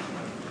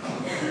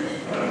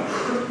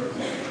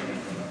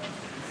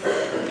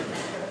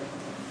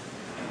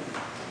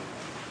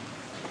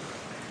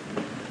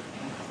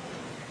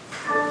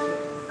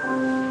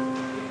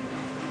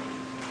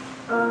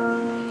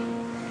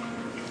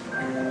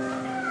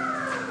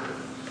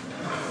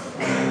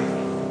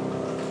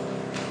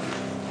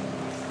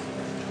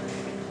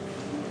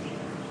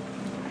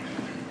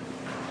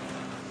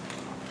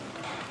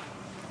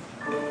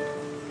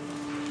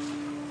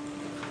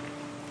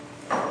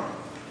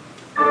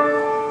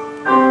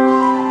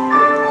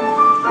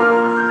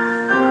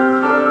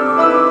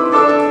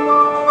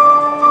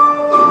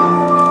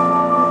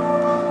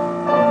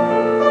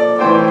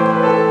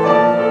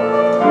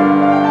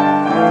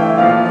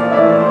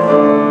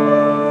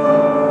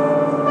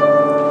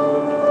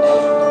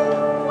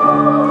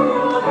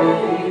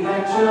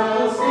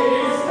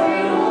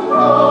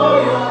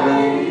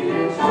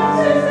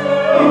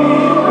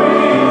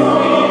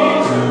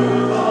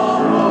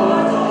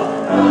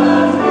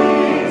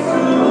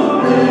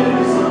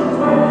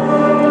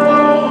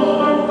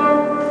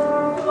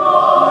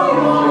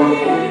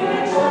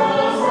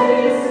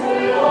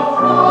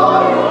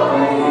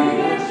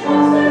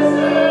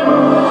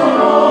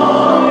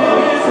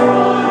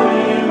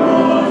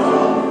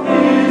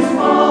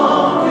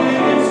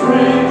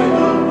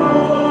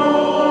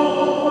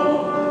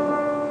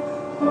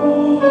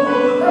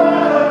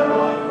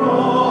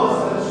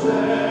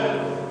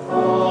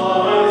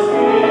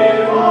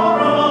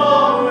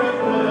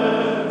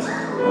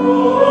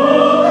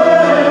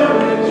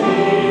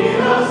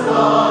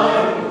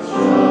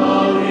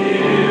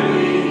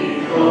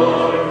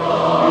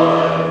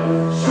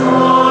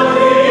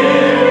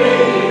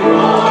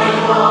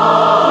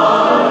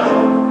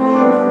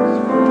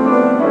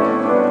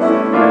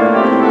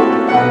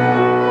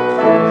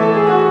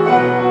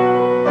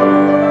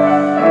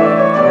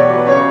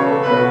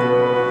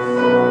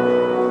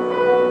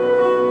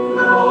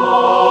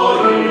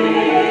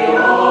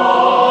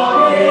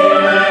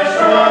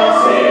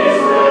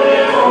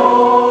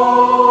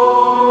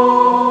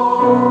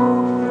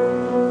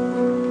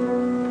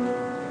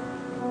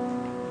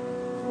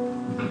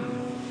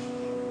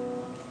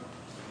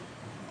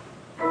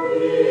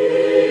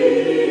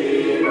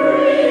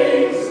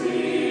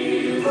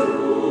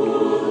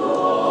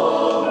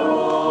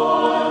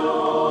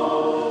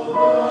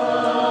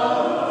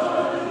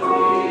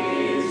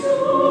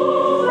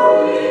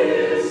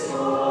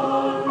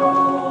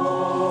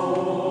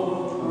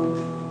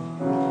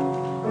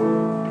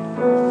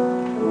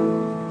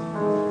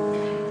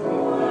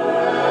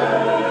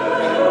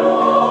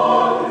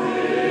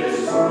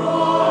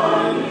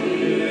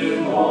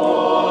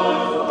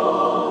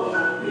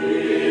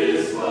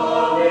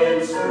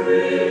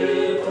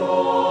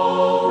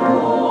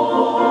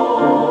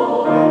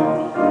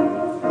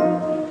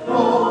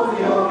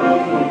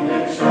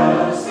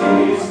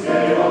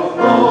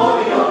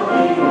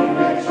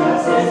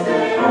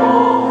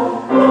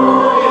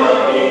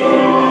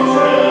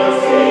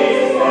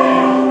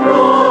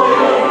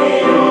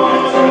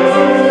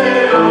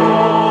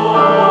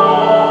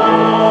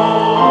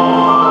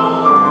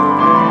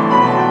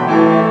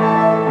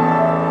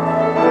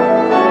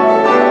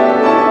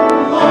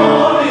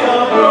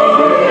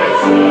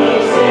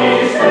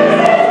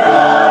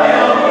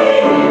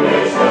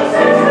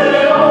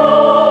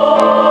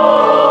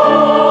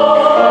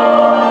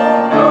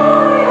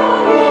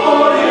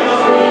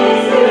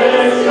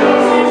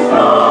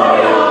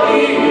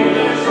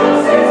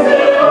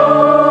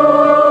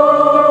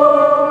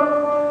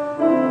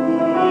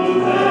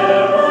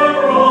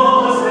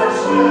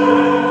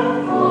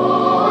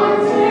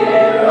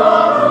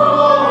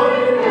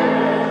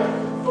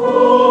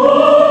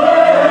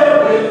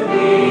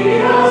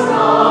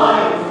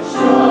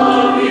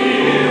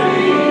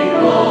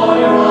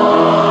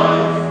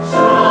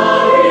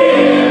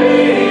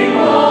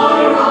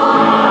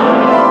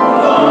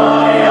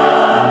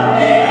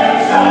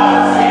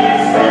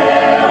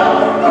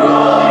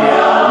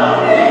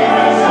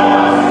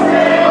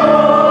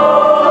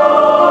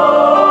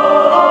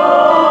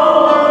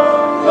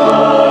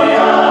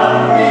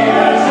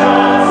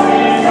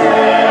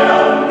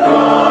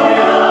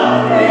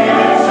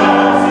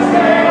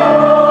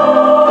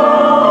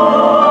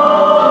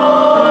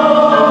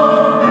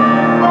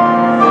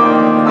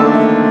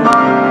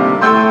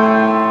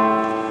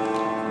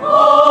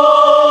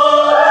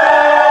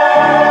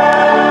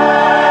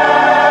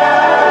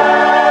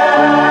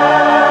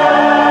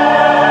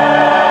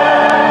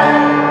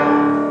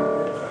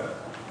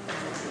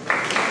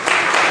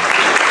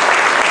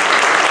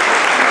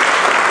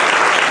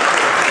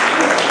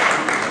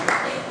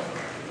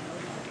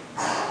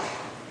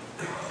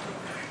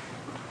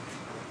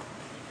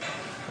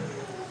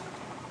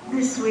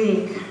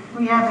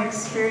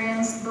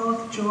 experienced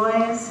both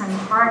joyous and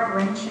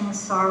heart-wrenching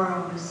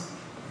sorrows.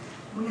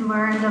 We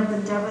learned of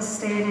the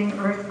devastating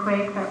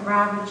earthquake that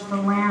ravaged the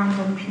land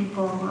and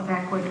people of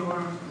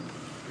Ecuador,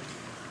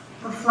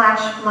 the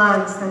flash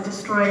floods that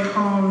destroyed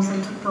homes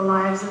and took the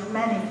lives of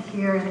many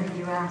here in the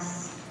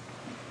U.S.,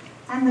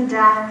 and the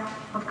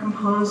death of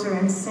composer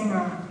and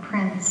singer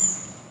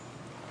Prince.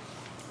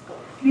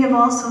 We have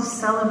also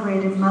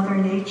celebrated Mother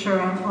Nature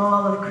and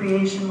all of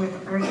creation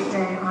with Earth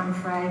Day on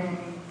Friday,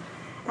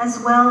 as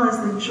well as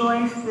the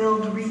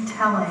joy-filled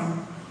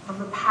retelling of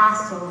the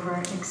Passover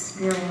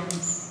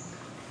experience.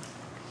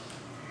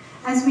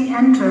 As we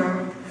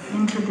enter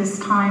into this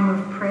time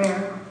of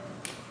prayer,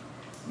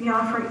 we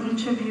offer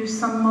each of you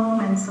some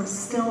moments of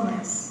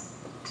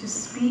stillness to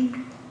speak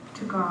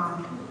to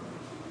God,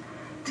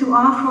 to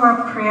offer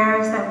up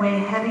prayers that weigh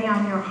heavy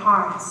on your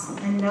hearts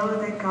and know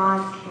that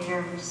God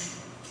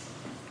cares.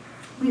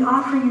 We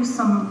offer you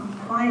some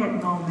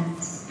quiet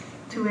moments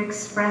to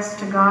express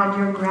to God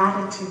your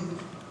gratitude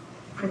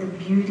for the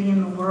beauty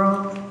in the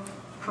world,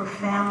 for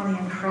family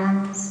and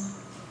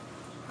friends,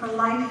 for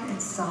life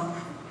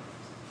itself.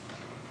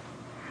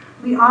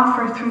 We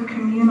offer through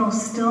communal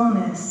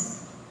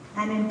stillness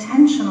an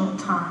intentional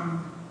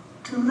time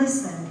to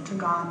listen to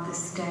God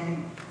this day.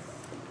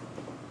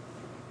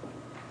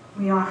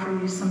 We offer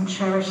you some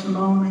cherished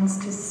moments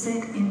to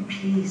sit in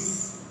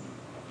peace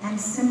and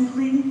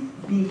simply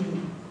be,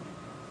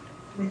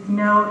 with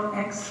no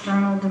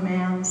external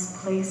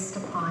demands placed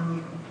upon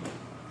you.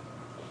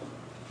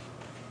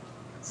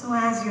 So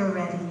as you're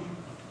ready,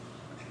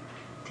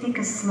 take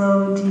a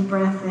slow, deep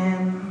breath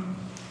in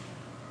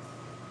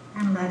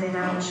and let it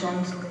out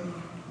gently.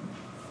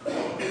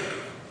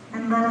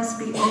 And let us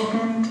be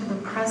open to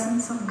the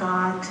presence of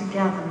God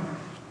together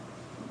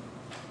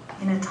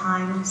in a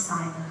time of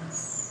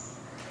silence.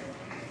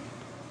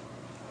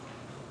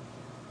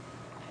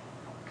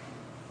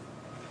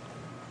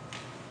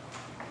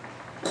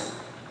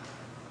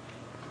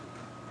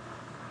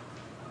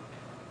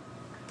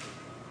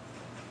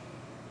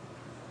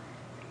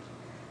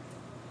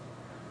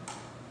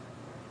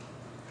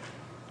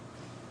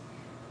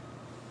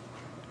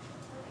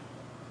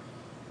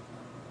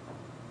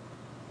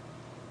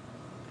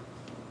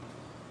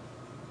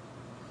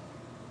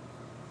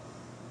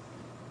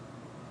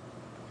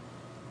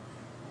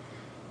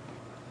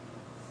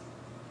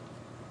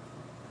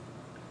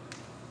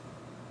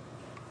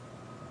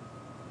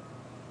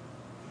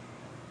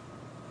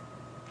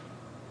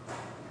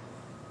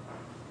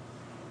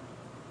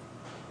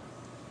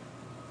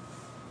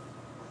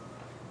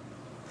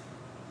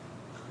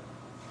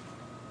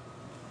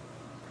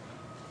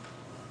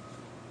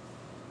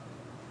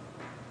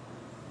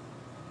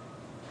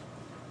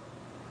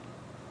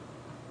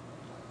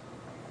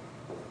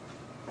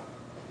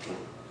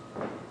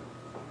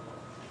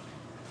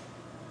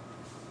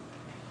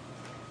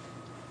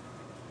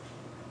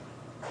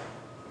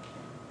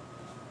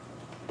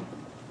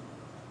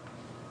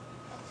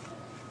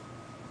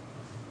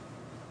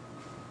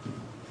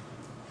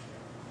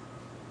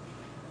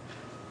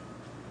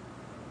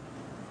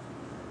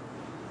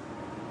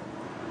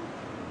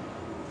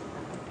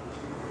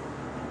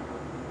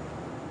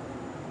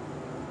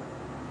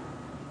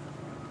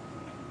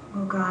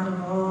 O God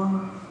of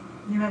all,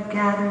 you have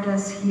gathered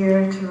us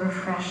here to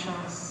refresh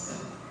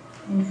us,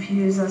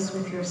 infuse us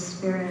with your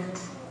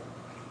Spirit,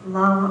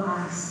 love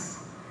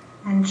us,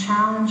 and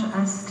challenge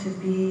us to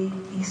be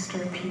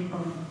Easter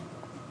people.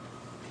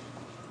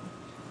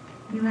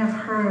 You have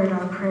heard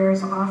our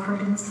prayers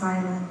offered in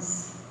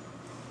silence,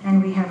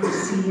 and we have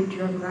received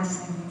your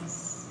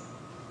blessings.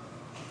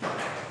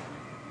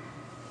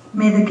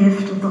 May the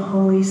gift of the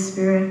Holy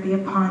Spirit be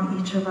upon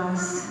each of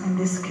us and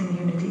this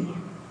community.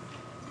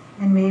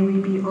 And may we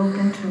be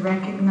open to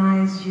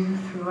recognize you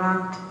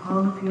throughout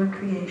all of your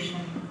creation.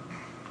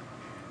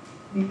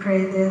 We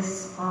pray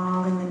this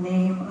all in the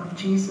name of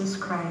Jesus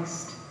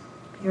Christ,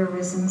 your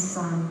risen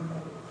Son.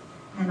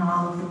 And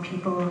all of the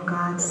people of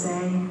God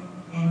say,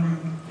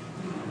 Amen.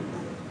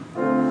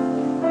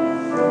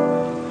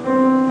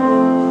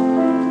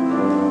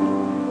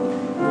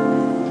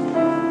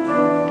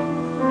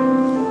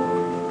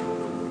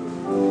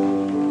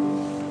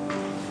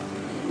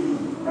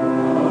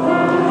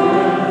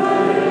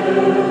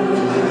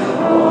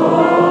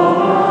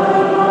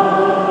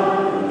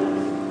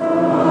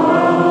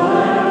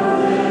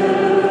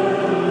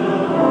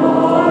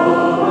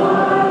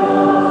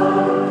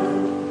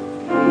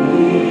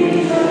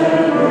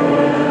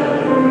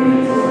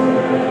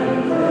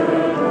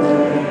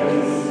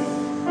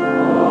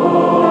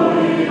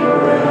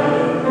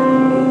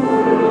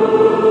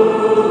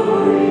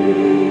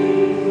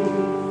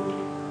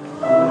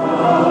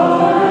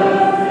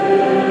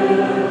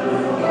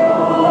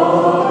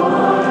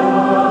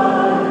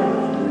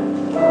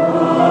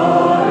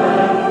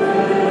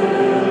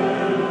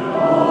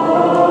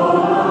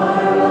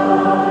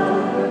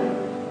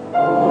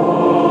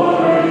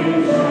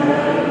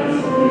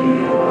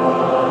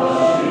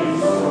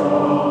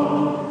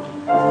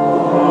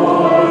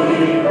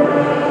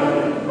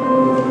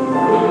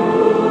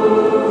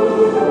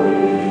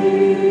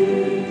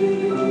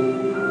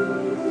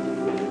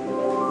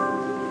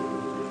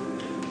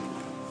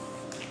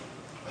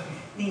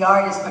 The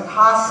artist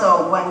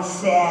Picasso once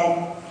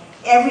said,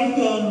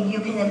 "Everything you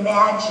can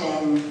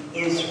imagine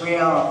is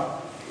real."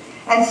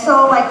 And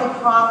so, like the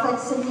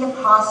prophets and the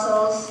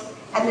apostles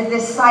and the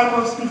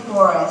disciples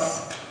before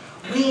us,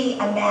 we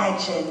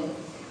imagine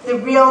the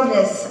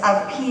realness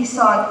of peace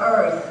on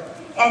earth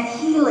and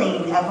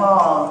healing of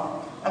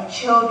all, of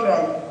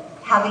children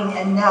having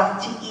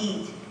enough to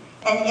eat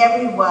and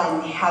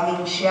everyone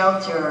having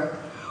shelter,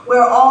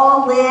 where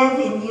all live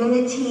in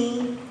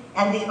unity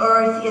and the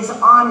earth is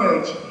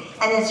honored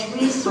and its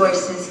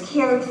resources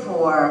cared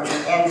for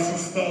and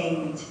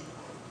sustained.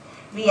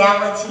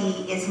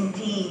 Reality is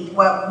indeed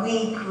what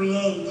we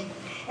create,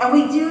 and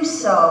we do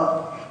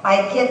so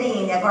by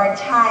giving of our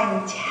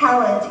time,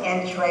 talent,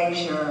 and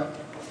treasure.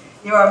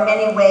 There are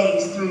many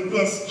ways through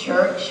this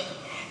church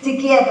to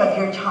give of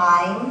your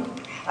time,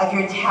 of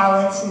your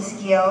talents and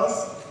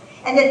skills,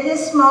 and at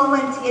this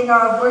moment in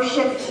our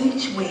worship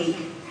each week,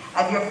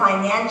 of your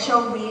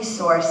financial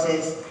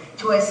resources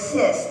to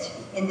assist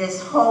in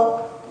this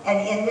hope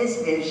and in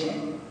this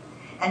vision.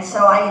 And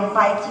so I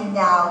invite you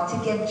now to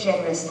give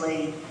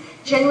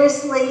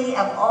generously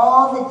of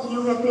all that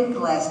you have been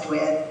blessed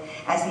with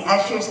as the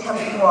ushers come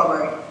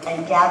forward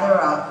and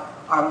gather up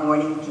our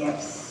morning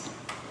gifts.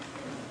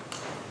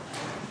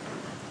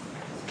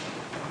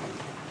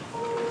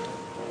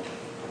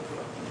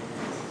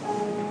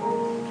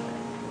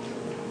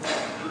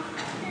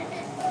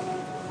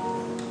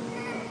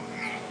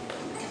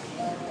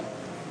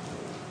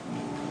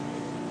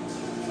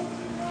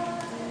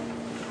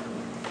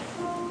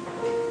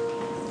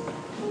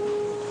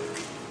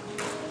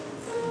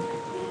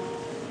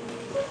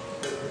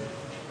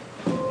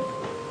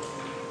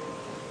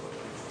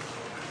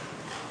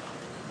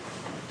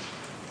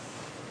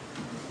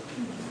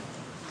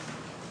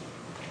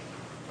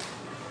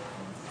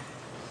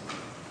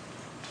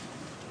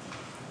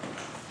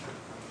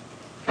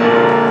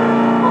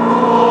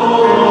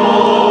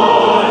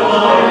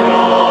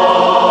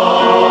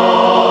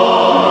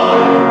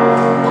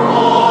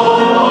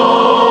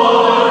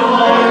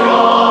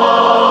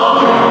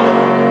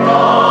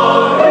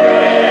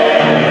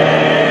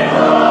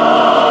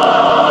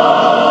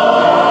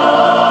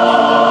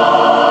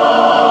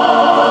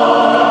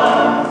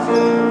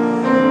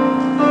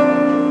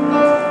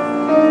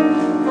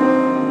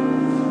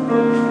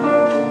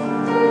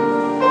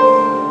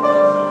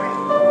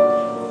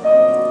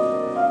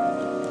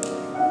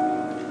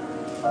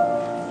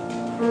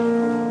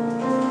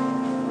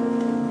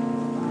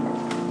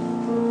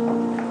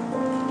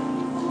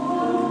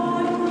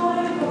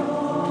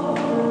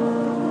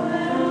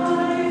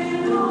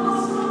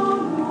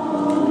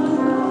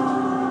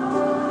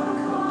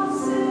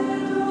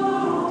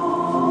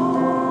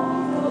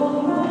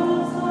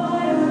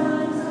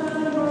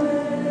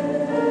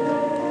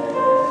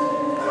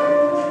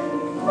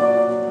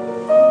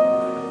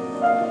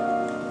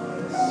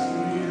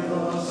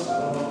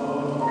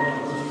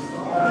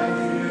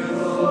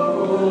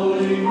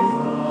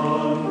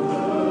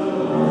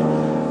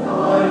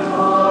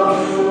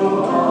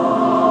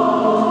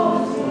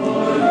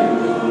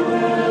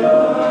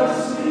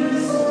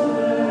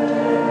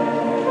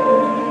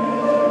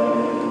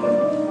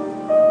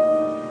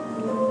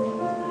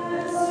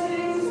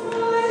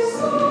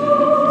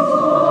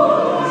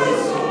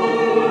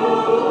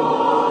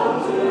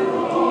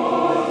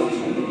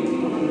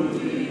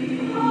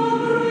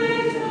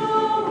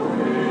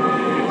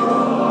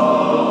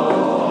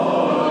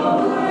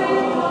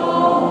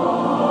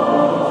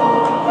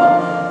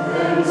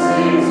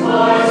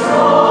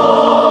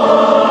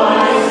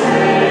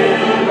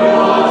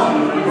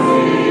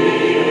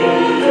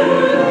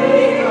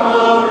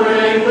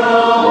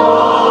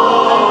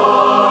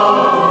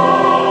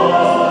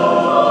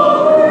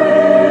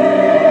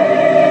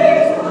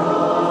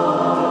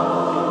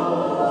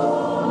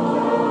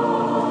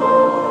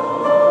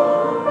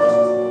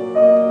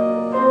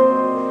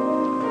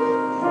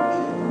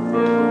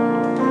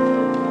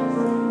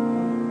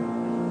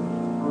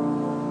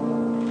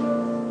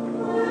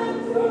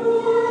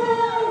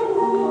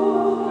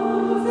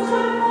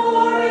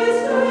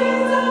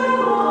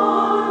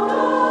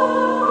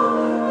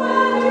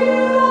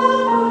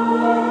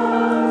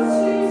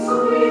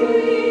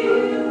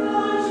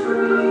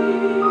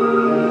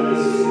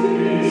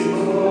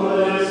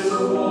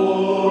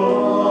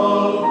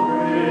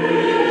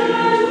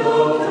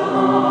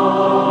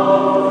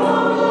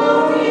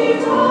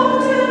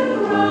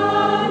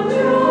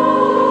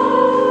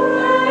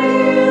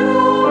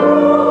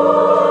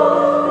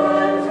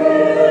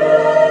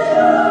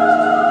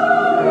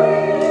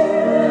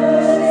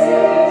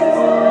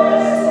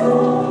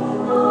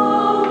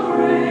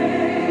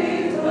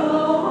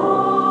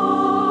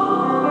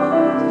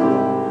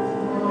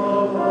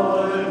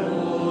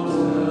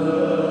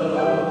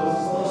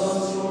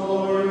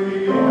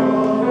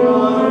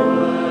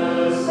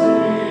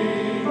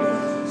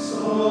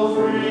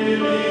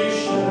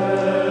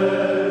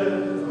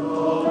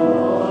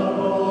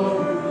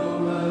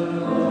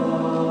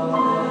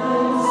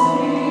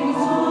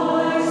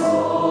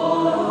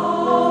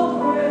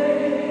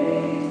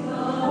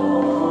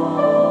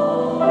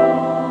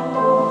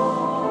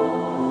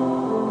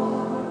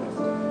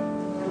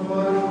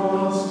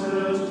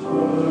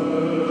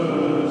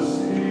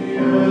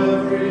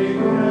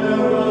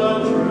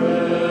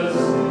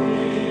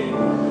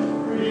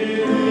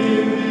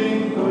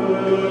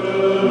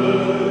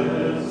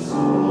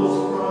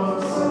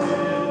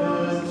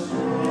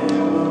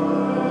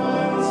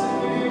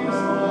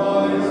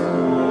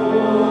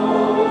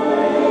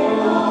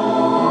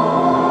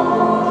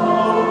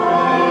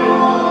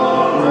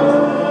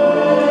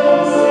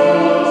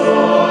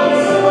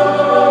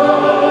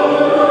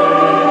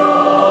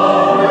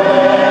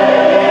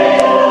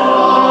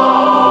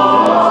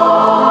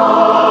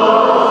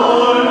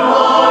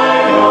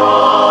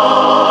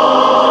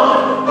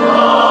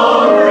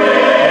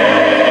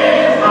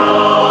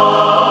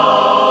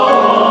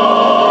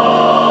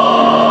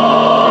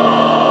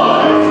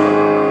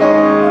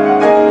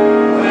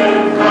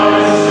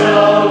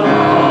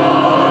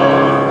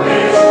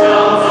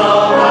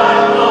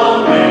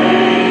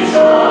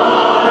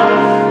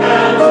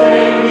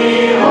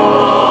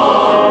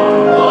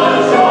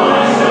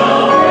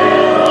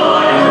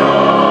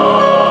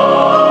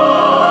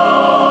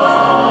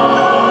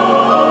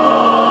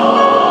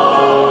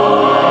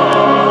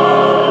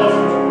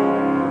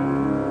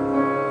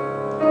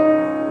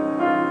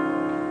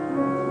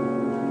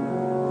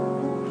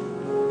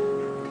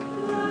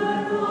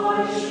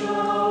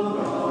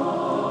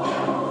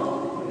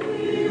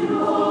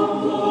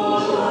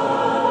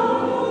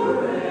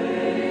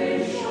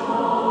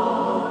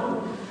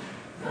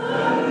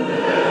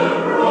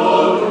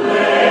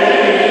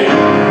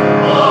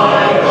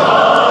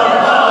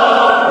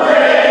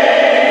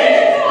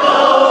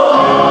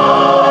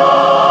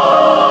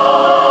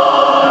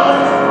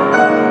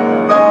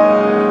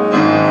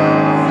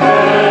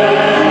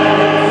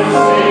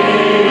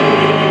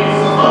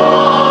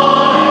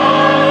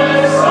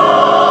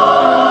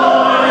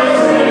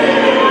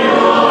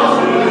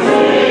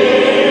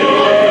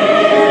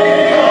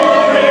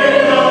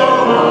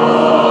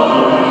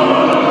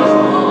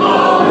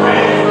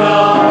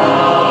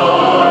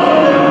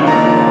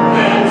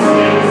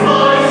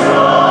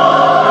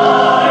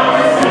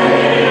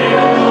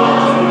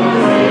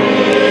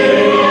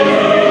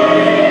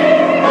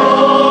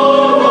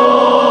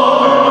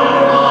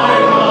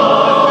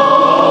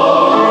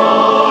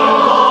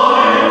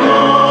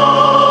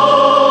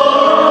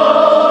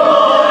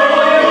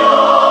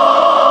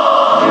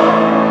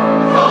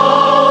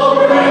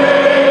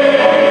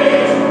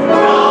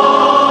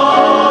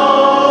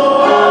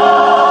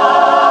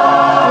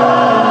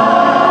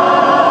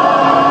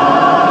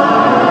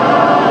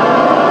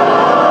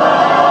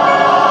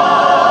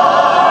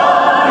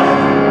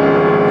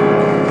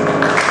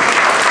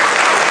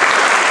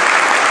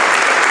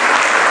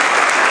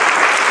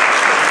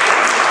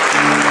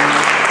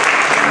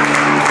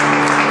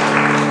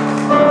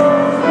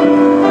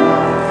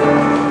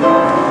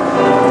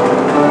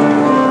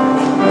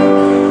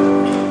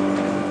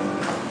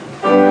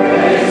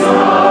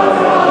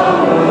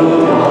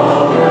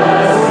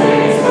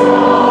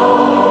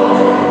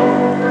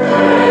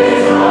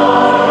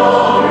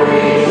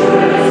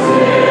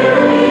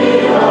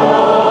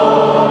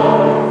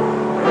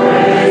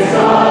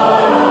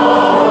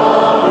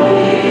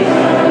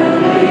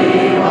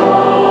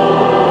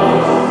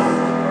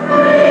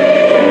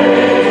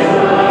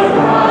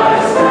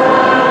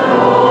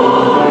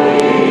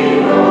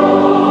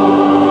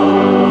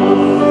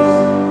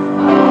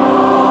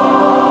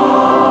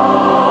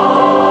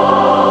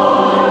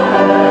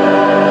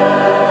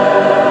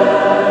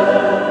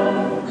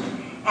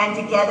 and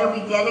together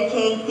we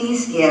dedicate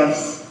these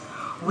gifts.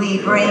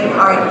 We bring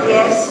our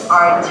gifts,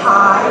 our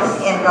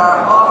tithes, and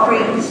our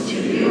offerings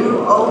to you,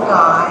 O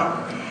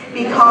God,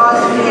 because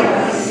we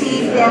have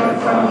received them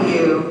from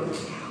you.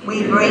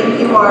 We bring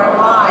you our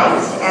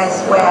lives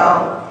as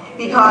well,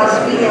 because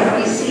we have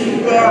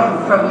received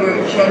them from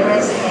your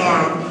generous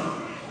hand.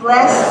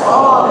 Bless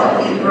all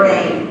that we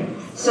bring,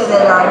 so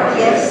that our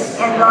gifts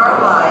and our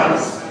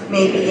lives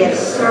may be of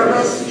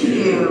service to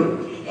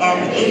you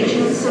and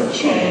agents of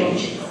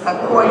change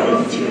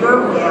according to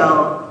your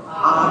will.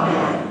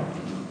 Amen.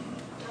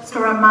 Just a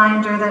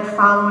reminder that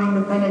following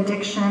the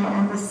benediction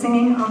and the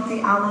singing of the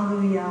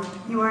Alleluia,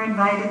 you are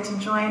invited to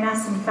join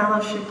us in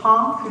Fellowship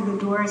Hall through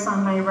the doors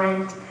on my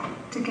right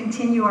to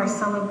continue our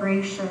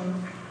celebration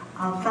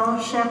of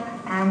fellowship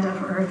and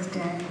of Earth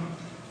Day.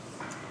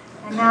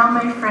 And now,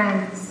 my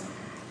friends,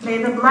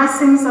 may the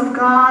blessings of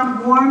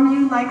God warm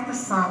you like the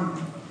sun.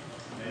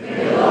 May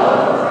the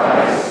love of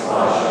Christ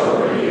wash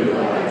over you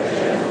like a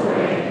gentle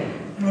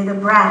rain. May the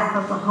breath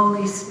of the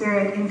Holy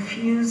Spirit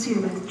infuse you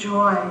with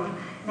joy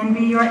and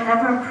be your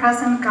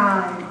ever-present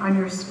guide on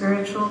your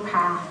spiritual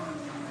path.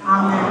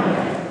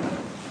 Amen.